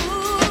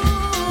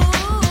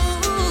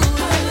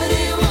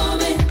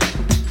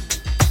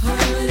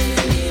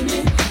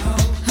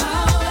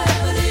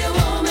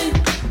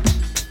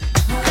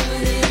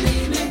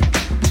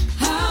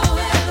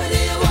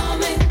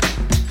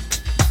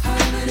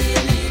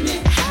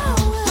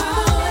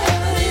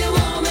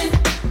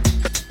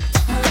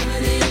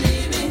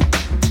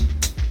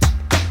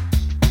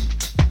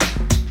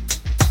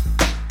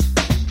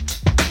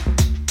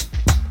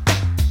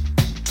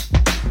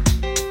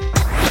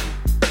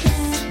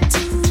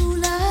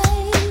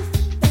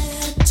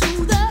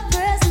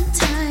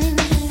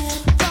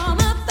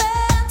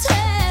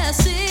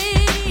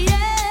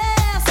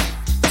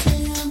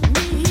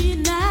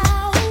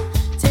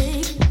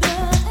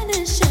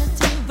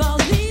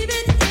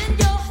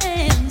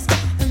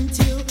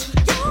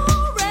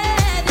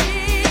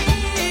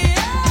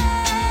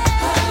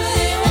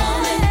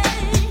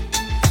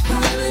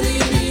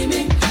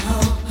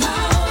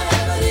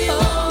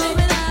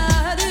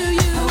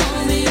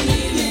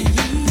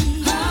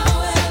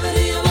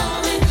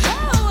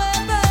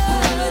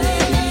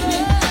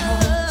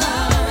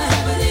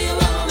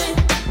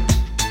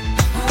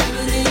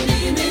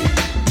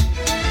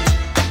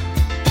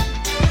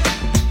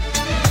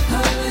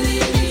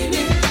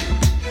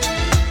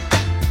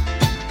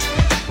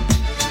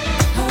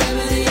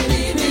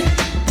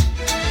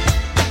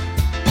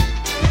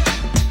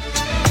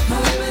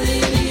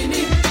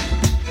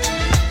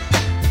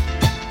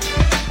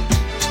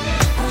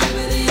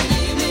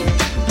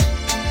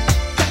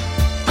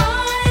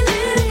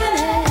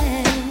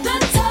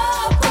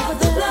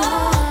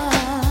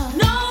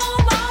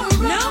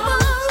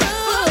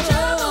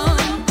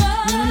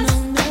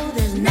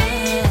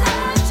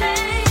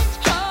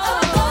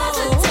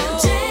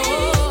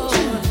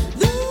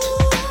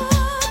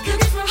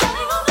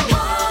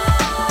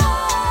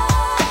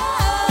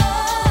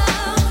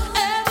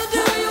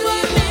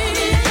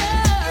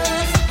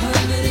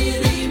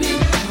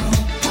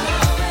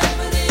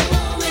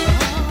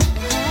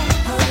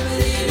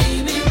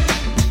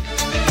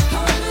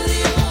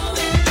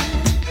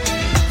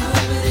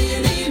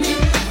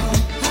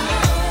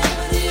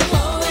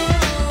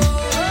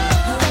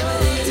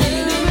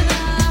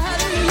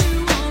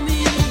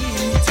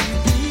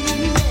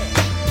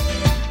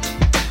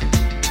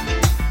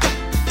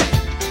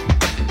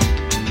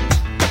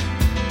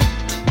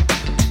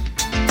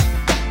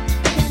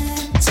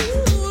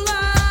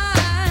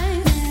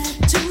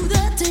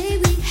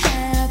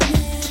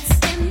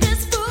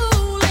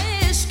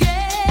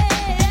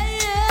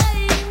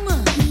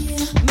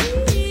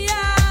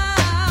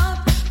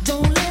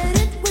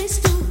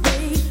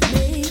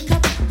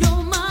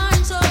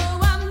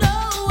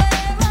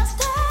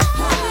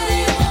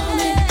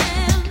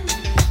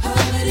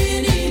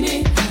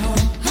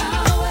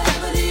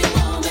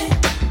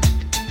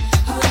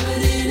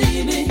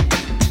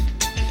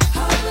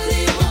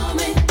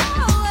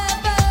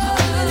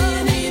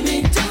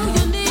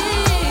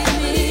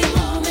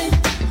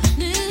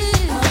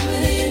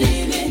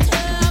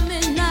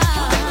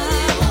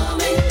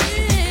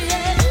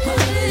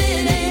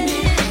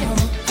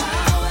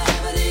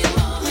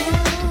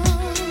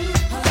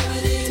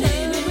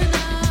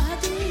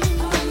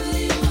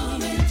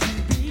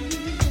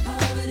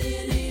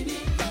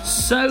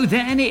 So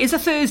then it is a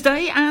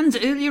Thursday, and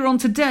earlier on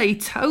today,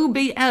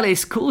 Toby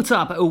Ellis caught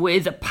up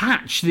with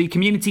Patch, the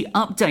community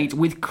update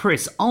with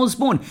Chris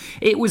Osborne.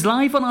 It was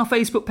live on our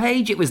Facebook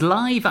page, it was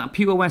live at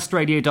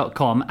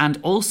purewestradio.com, and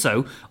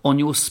also on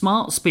your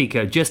smart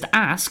speaker. Just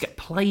ask,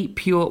 play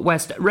Pure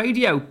West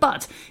Radio.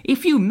 But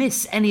if you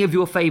miss any of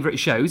your favourite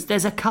shows,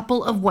 there's a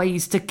couple of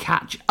ways to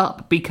catch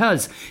up,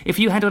 because if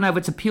you head on over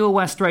to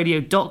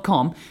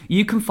purewestradio.com,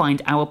 you can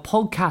find our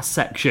podcast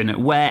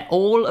section where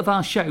all of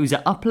our shows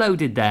are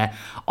uploaded there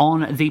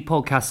on the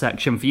podcast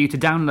section for you to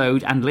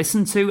download and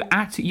listen to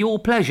at your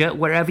pleasure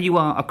wherever you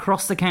are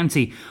across the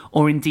county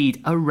or indeed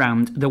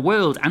around the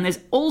world. And there's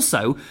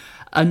also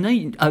a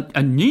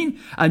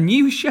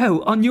new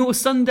show on your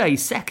Sunday,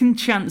 Second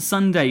Chance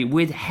Sunday,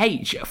 with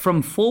H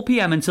from 4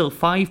 p.m. until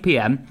 5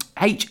 p.m.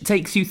 H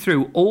takes you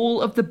through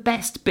all of the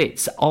best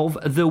bits of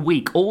the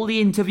week, all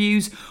the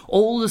interviews,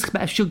 all the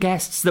special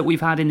guests that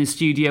we've had in the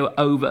studio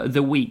over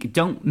the week.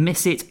 Don't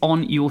miss it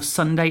on your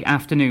Sunday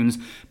afternoons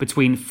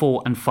between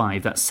 4 and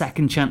 5. That's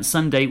Second Chance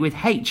Sunday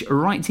with H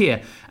right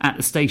here at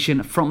the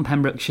station from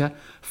Pembrokeshire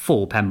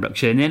for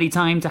Pembrokeshire. Nearly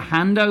time to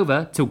hand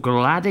over to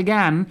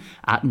Gladigan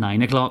at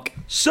 9 o'clock.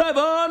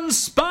 7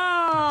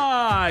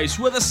 Spice,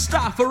 where the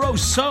staff are oh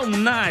so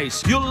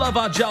nice. You'll love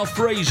our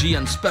jalfrezi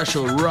and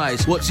special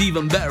rice. What's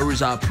even better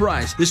is our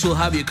price. This will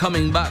have you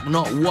coming back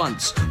not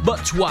once,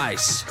 but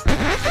twice.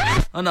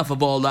 Enough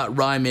of all that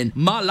rhyming.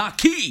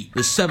 Malaki!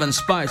 The 7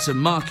 Spice of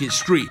Market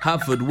Street,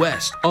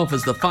 Haverfordwest,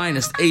 offers the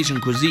finest Asian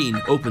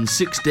cuisine, open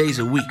 6 days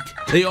a week.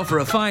 They offer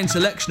a fine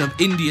selection of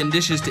Indian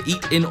dishes to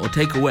eat in or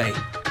take away.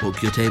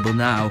 Book your table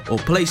now or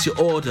place your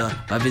order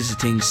by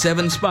visiting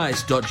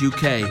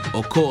 7spice.uk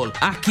or call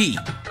Aki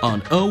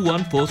on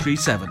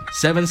 01437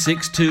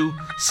 762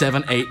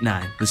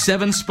 789. The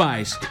 7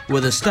 Spice,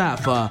 where the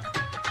staff are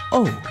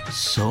oh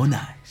so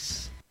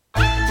nice.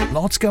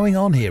 Lots going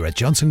on here at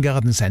Johnson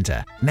Garden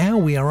Centre. Now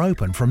we are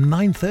open from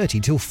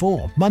 9:30 till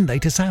 4, Monday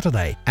to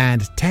Saturday,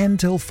 and 10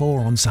 till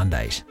 4 on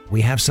Sundays. We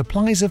have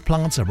supplies of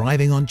plants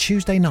arriving on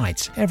Tuesday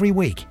nights every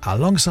week,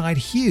 alongside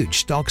huge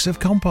stocks of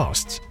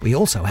composts. We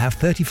also have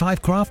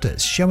 35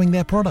 crafters showing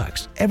their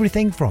products,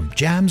 everything from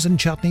jams and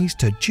chutneys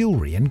to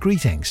jewellery and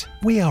greetings.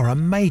 We are a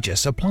major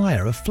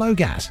supplier of flow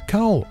gas,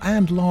 coal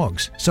and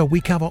logs, so we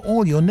cover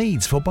all your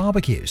needs for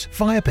barbecues,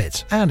 fire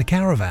pits and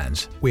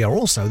caravans. We are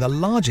also the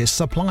largest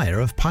supplier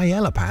of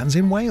paella pans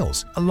in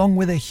Wales, along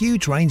with a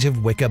huge range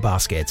of wicker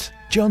baskets.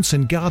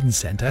 Johnson Garden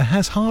Centre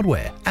has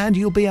hardware, and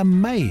you'll be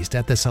amazed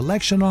at the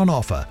selection on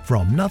offer,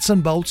 from nuts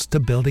and bolts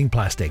to building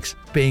plastics.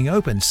 Being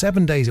open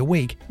 7 days a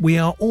week, we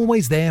are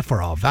always there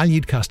for our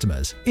valued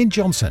customers. In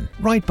Johnson,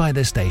 right by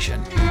the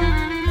station.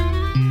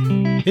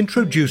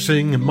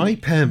 Introducing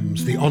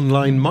MyPems, the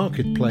online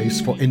marketplace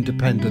for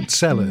independent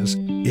sellers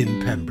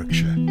in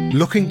Pembrokeshire.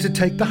 Looking to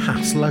take the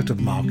hassle out of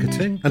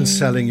marketing and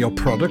selling your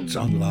products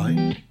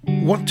online?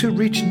 Want to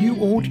reach new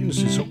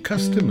audiences or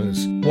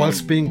customers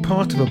whilst being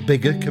part of a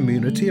bigger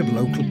community of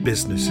local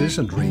businesses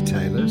and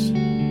retailers?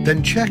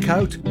 Then check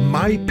out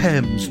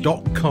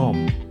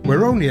mypems.com.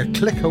 We're only a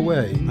click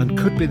away and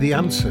could be the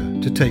answer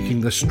to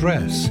taking the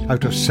stress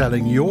out of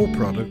selling your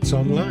products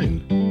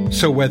online.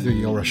 So whether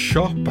you're a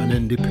shop, an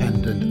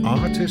independent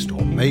artist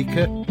or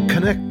maker,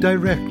 connect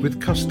direct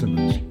with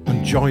customers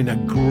and join a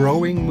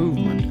growing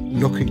movement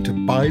looking to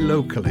buy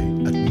locally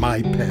at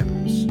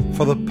MyPems.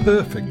 For the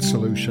perfect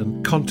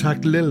solution,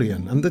 contact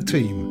Lillian and the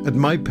team at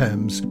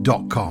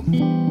mypems.com.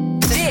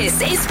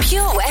 This is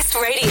Pure West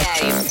Radio.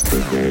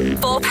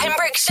 For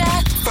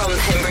Pembrokeshire, from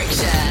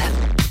Pembrokeshire.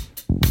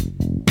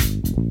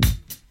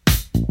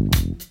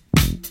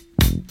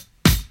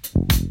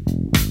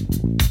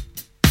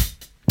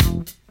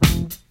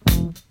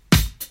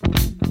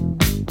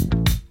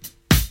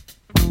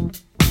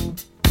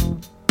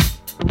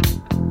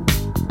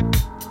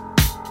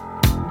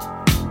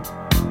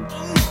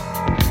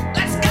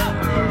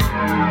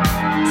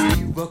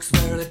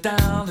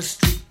 Down the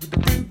street with the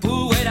brim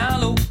pulled way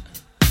down low.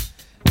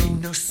 Ain't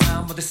no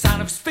sound but the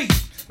sound of his feet.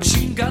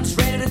 Machine guns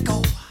ready to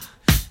go.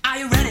 Are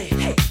you ready?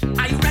 Hey,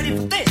 are you ready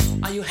for this?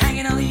 Are you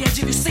hanging on the edge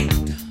of your seat?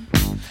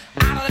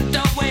 Out of the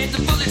doorway, the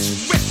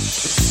bullets rip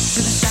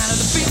to the sound of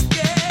the beat.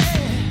 Yeah.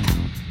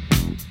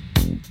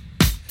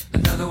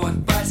 Another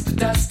one bites the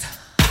dust.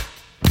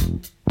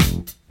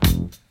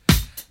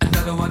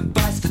 Another one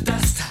bites the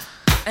dust.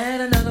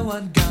 And another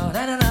one gone.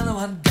 And another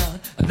one gone.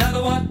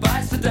 Another one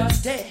bites the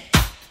dust. Hey.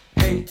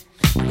 Hey,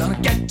 I'm gonna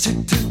get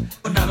you too.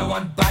 Another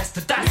one bites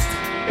the dust.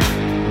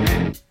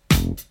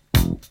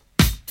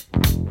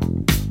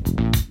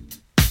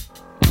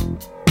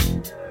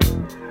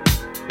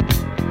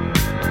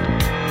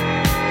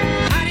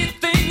 How do you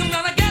think I'm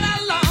gonna get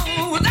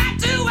along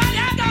without you when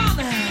you're gone?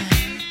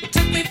 You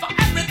took me for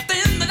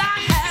everything that I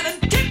had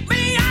and kicked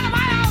me out of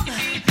my own.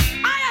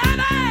 Are you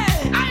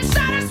happy? Are you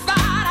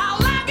satisfied? How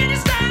long can you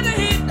stand the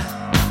heat?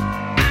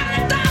 Out of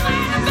the doorway,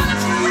 the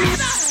bullets rip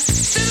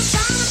to the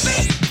sound of the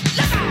beat.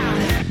 Look out!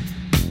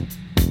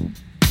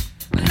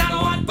 Another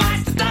one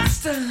bites the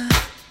dust.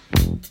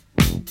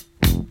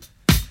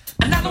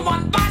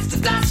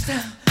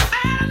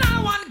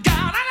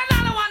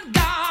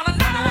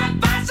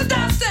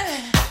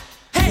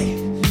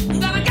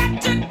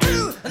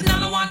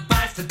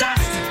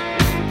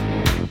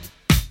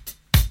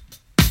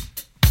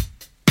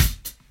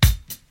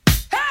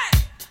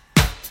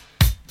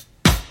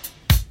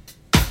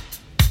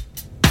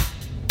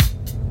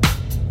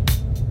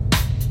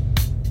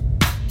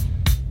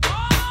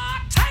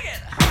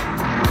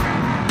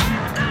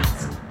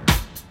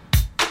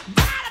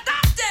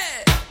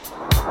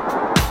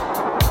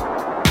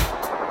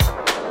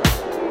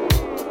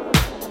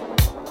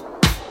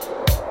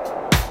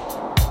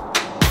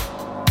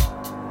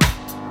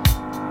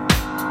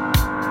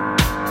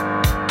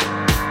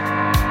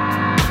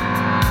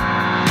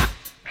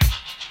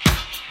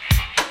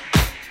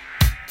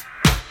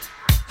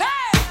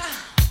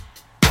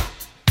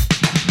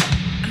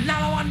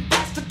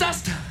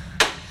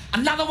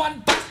 Another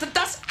one bites the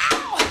dust.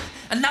 Ow!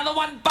 Another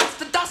one bites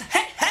the dust.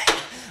 Hey, hey!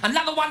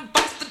 Another one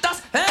bites the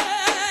dust. Hey!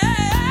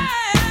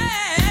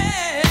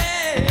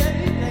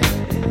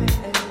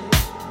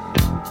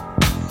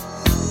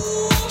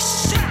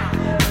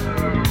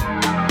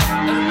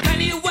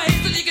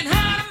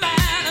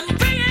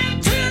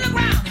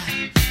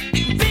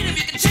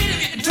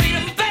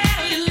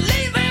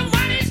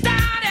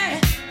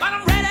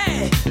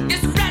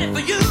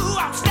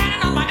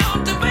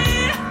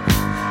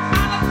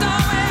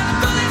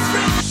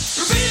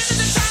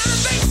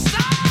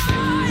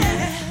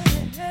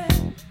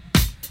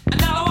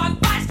 Another one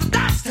bites the dust.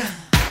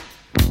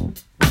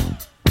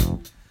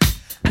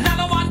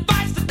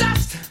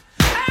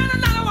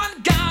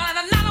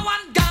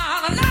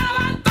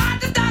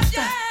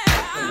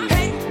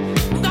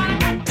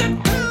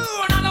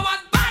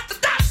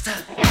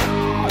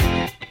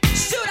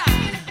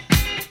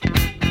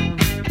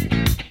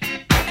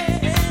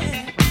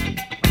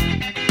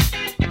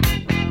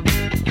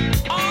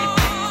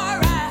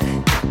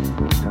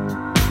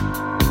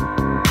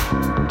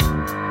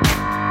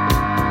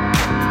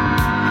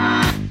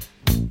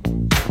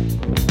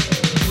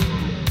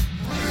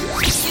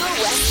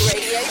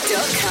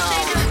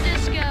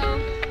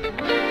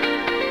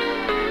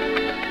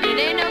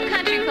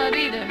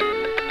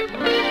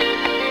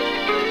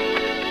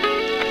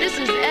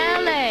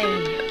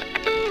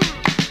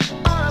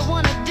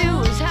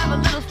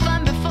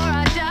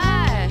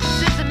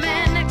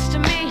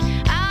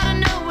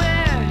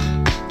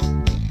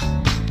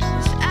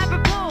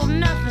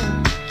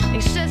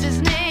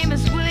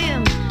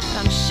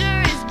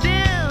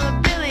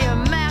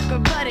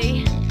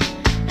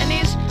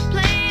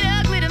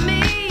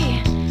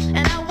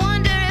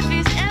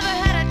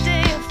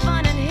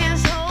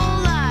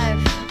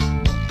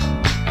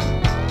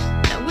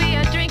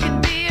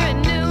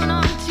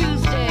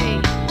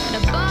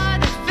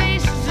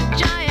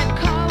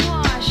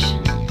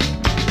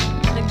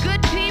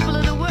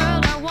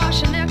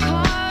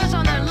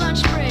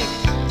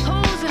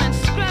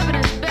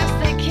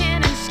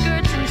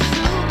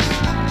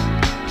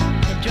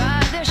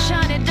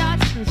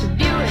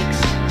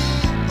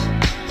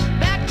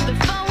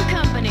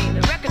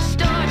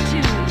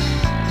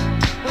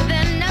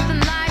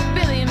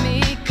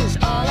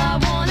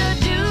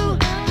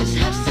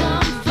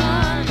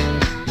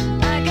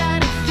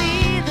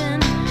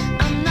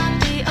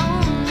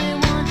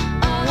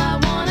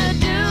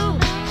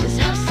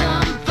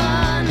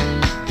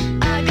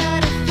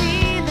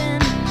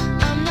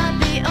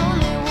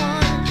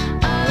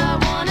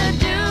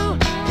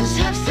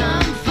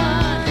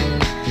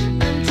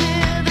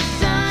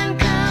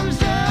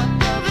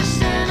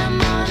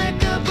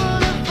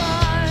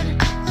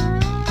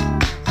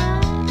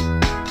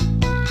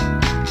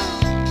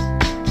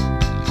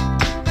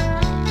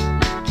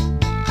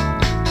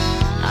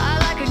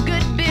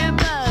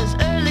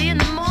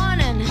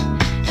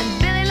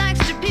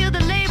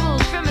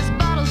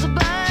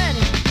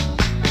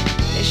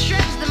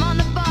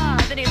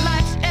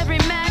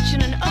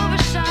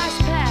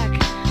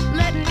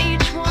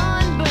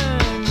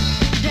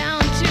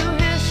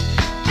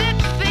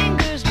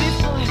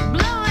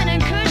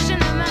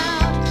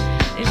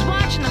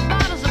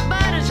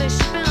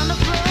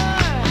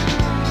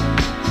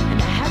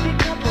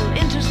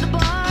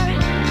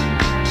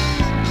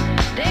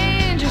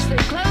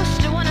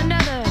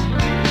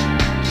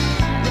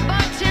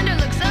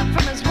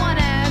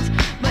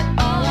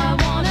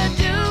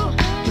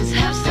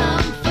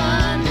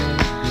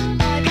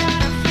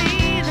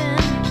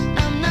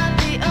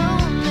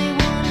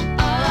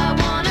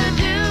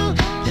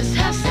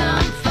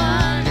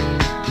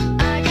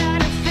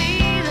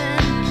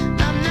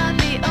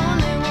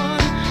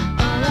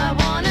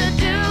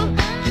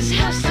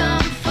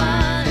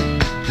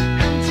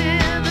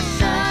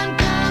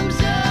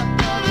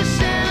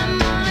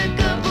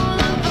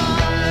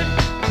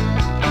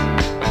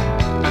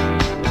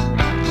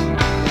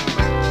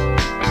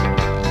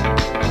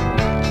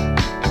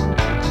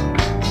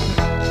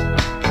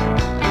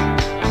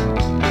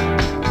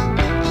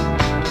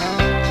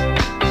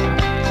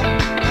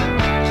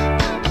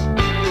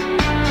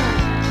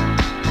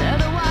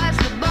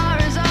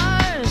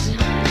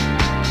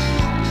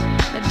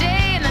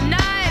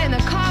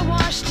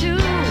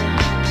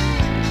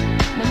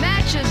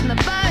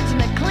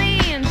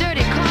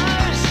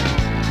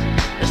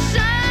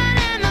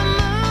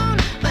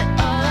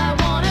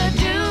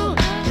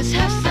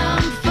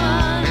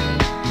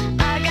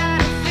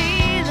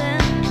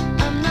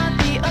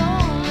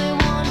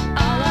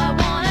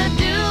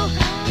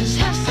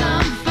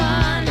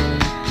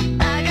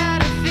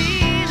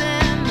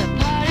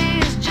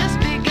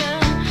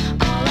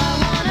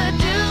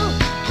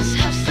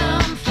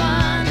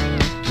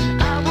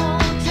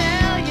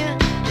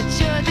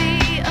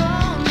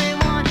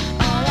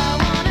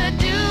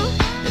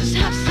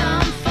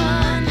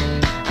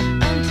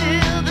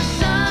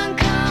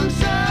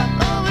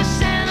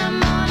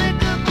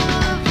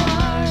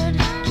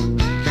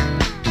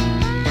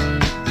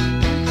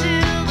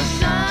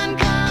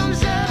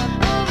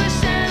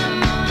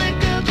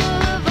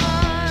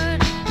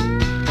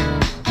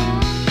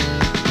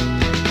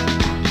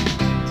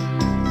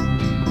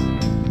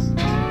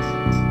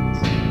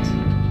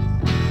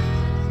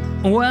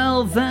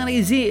 Well, that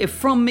is it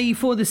from me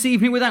for this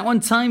evening. With that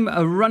one, time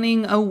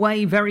running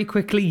away very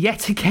quickly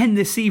yet again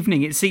this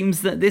evening. It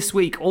seems that this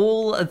week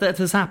all that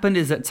has happened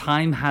is that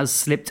time has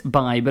slipped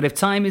by. But if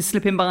time is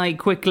slipping by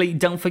quickly,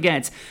 don't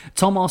forget,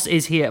 Thomas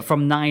is here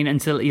from 9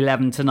 until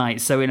 11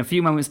 tonight. So in a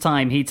few moments'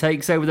 time, he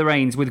takes over the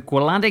reins with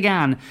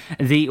Gwladigan,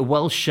 the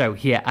Welsh show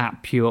here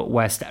at Pure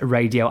West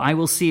Radio. I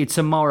will see you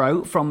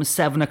tomorrow from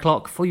 7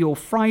 o'clock for your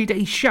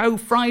Friday show.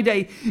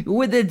 Friday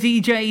with the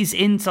DJs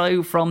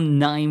into from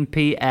 9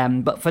 p.m.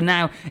 But for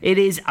now, it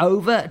is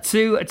over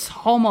to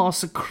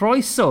Thomas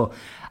Croeso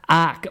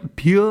at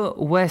Pure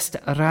West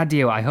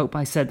Radio. I hope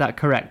I said that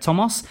correct.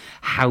 Thomas,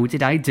 how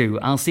did I do?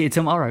 I'll see you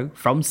tomorrow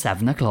from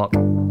 7 o'clock.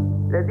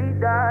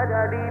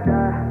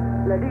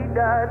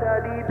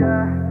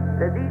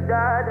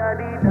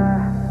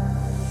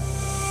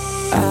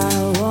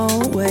 I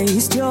won't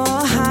waste your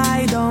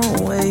high, don't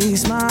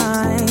waste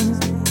mine.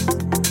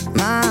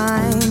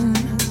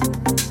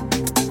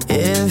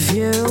 If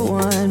you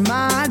want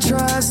my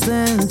trust,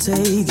 then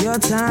take your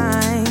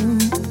time.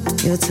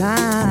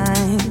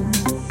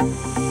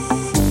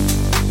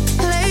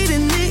 Late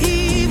in the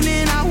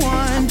evening, I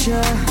want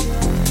you.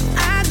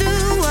 I do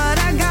what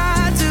I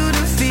got to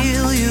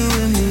feel you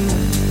in me.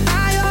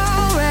 I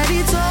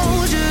already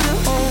told you to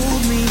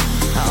hold me.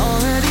 I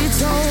already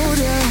told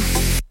you.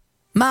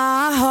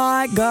 My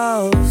heart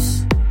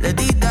goes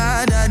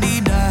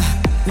la-dee-da-da-dee-da,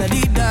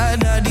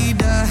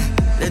 la-dee-da-da-dee-da,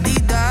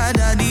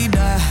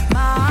 la-dee-da-da-dee-da.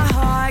 My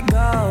heart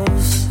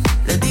goes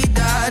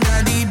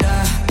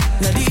la-dee-da-da-dee-da,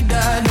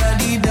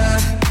 la-dee-da-da-dee-da,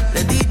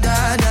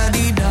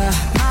 la-dee-da-da-dee-da.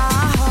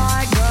 My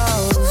heart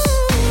goes.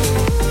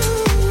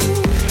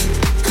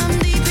 I'm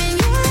deep in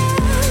your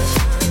love,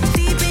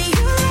 deep in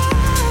your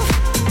love.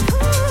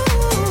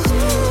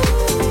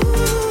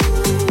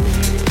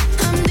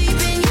 I'm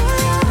deep in your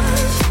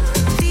love,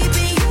 deep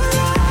in your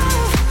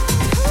love.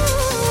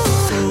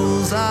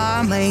 Rules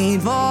are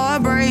made for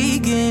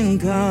breaking.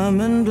 Come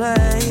and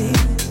play,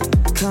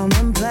 come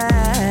and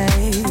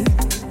play.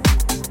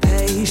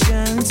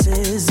 Patience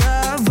is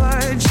a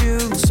virtue,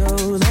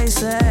 so they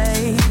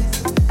say,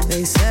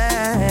 they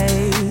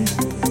say.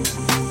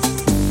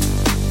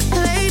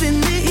 Late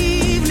in the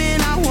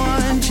evening, I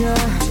want you.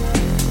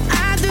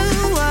 I do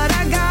what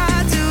I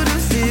got to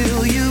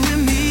feel you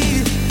in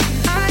me.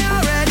 I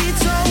already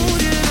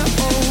told you to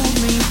hold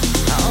me.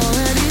 I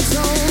already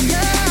told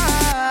you.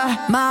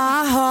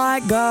 My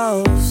heart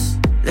goes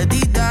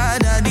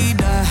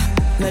la-dee-da-da-dee-da,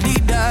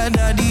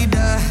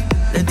 la-dee-da-da-dee-da,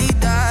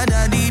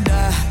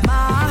 la-dee-da-da-dee-da.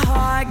 My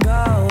heart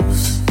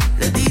goes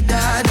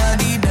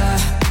la-dee-da-da-dee-da,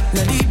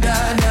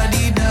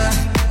 la-dee-da-da-dee-da,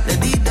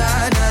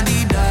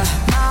 la-dee-da-da-dee-da.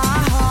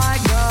 My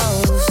heart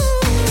goes.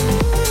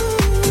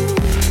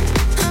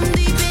 I'm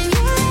deep in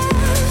your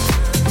love,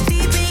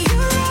 deep in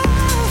your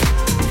love.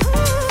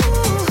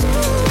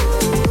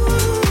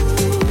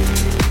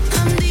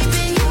 I'm deep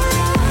in your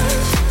love,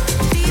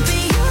 deep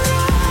in your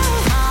love.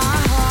 My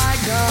heart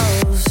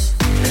goes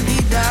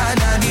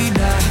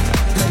la-dee-da-da-dee-da,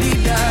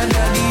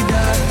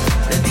 la-dee-da-da-dee-da,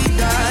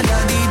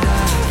 la-dee-da-da-dee-da.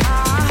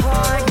 My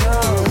heart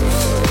goes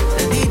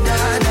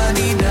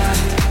la-dee-da-da-dee-da,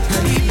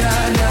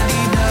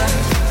 la-dee-da-da-dee-da,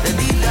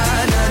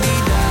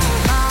 la-dee-da-da-dee-da.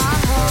 My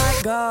heart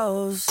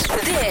goes.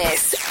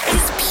 This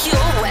is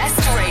Pure West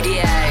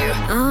Radio.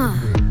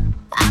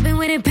 I've been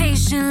waiting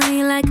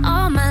patiently like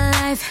all my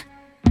life.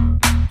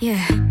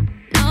 Yeah,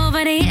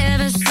 nobody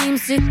ever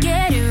seems to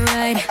get it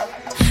right.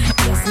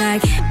 It's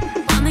like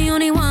I'm the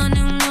only one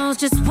who knows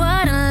just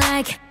what I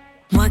like.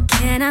 What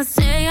can I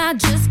say? I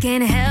just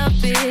can't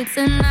help it.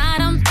 Tonight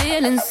I'm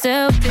feeling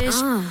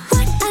selfish.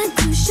 What I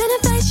do,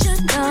 shouldn't I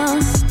should know?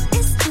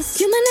 It's just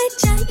human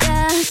nature,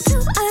 yeah. Do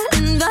I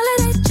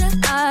invalidate you?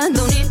 I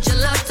don't need your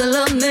love to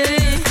love me.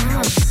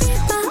 Be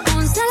my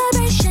own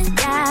celebration,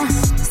 yeah.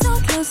 So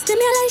close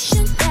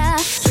stimulation, yeah.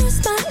 Use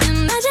my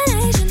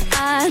imagination.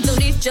 I don't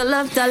need your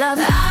love to love.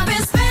 I've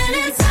been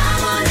spending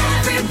time on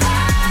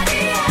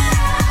everybody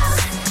else.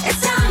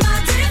 It's time I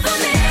did for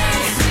me.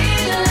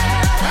 Sweet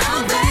love,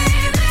 oh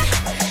baby.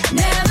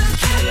 Never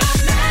kept my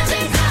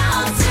magic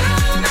down to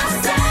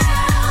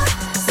myself.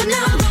 So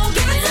now I'm gonna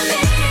give it to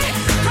me.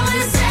 When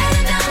it's said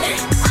and done,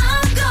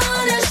 I'm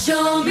gonna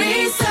show me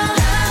some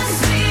love,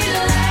 sweet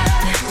love.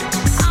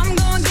 I'm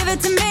gonna give it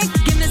to me.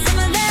 Give me some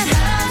of that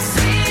love,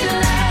 sweet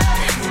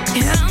love.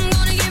 Yeah, I'm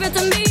gonna give it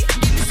to me.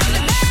 Give me some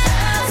of that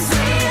love,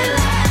 sweet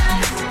love.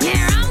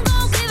 Yeah, I'm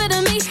gonna give it to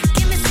me.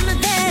 Give me some of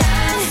that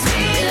love,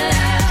 sweet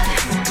love.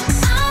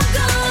 I'm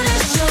gonna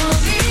show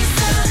me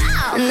some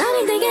love. And I've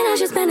been thinking I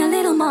should spend a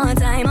little more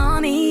time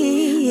on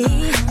me.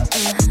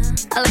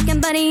 I like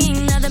somebody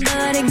ain't nothing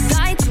but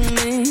exciting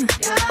me.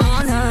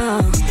 Oh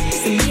no,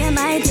 so me and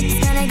my tips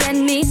gonna get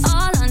me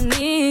all I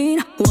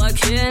need. What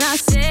can I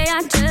say?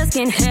 I just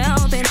can't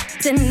help it.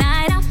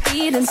 Tonight I'm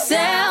feeling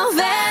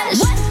selfish.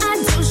 What I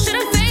do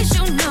shouldn't face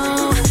you,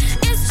 no.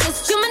 It's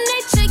just human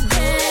nature,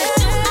 yeah.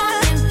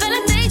 I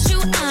invalidate you.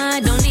 I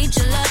don't need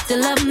your love to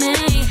love me.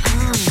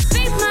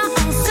 Be my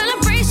own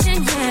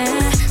celebration,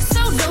 yeah.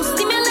 So no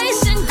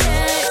stimulation,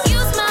 yeah.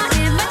 Use my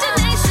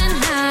imagination.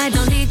 I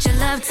don't need your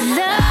love to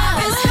love.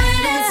 I've been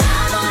spending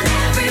time on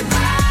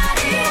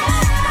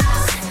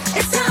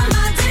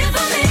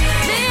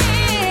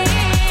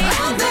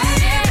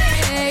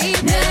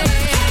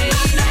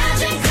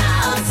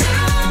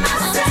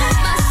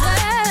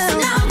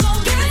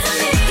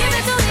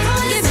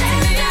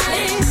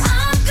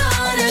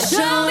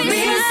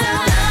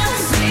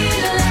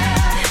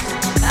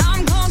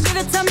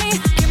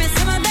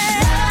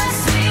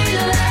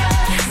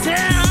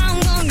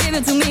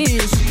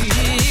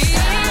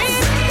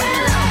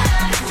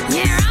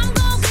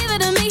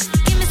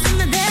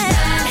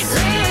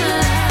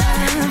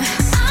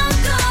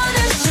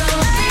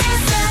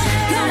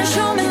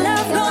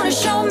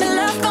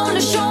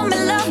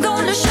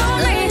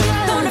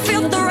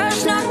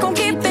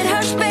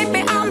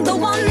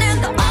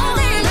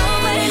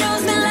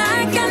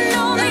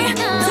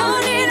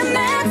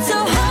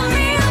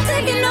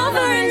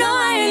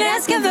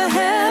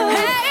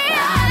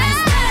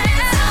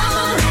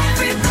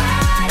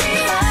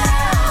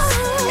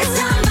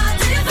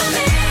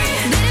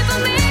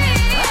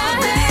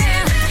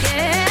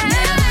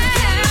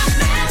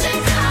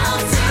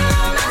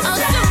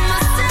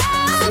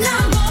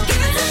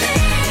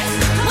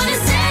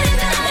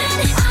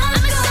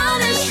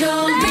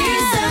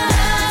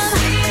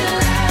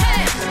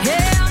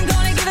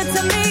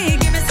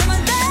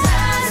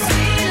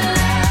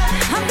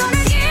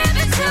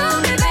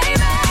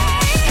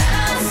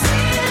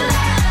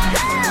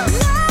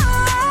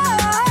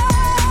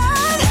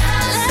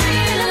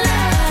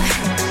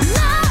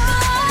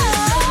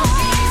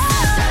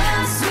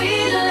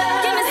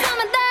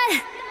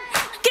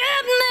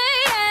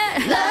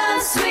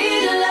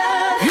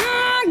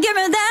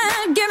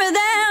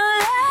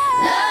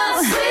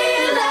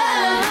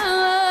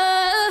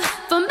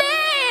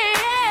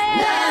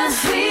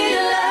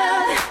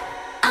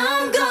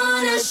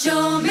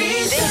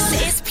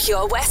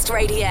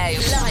Radio,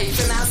 live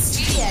from our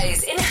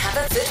studios in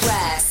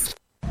Haverfordwest.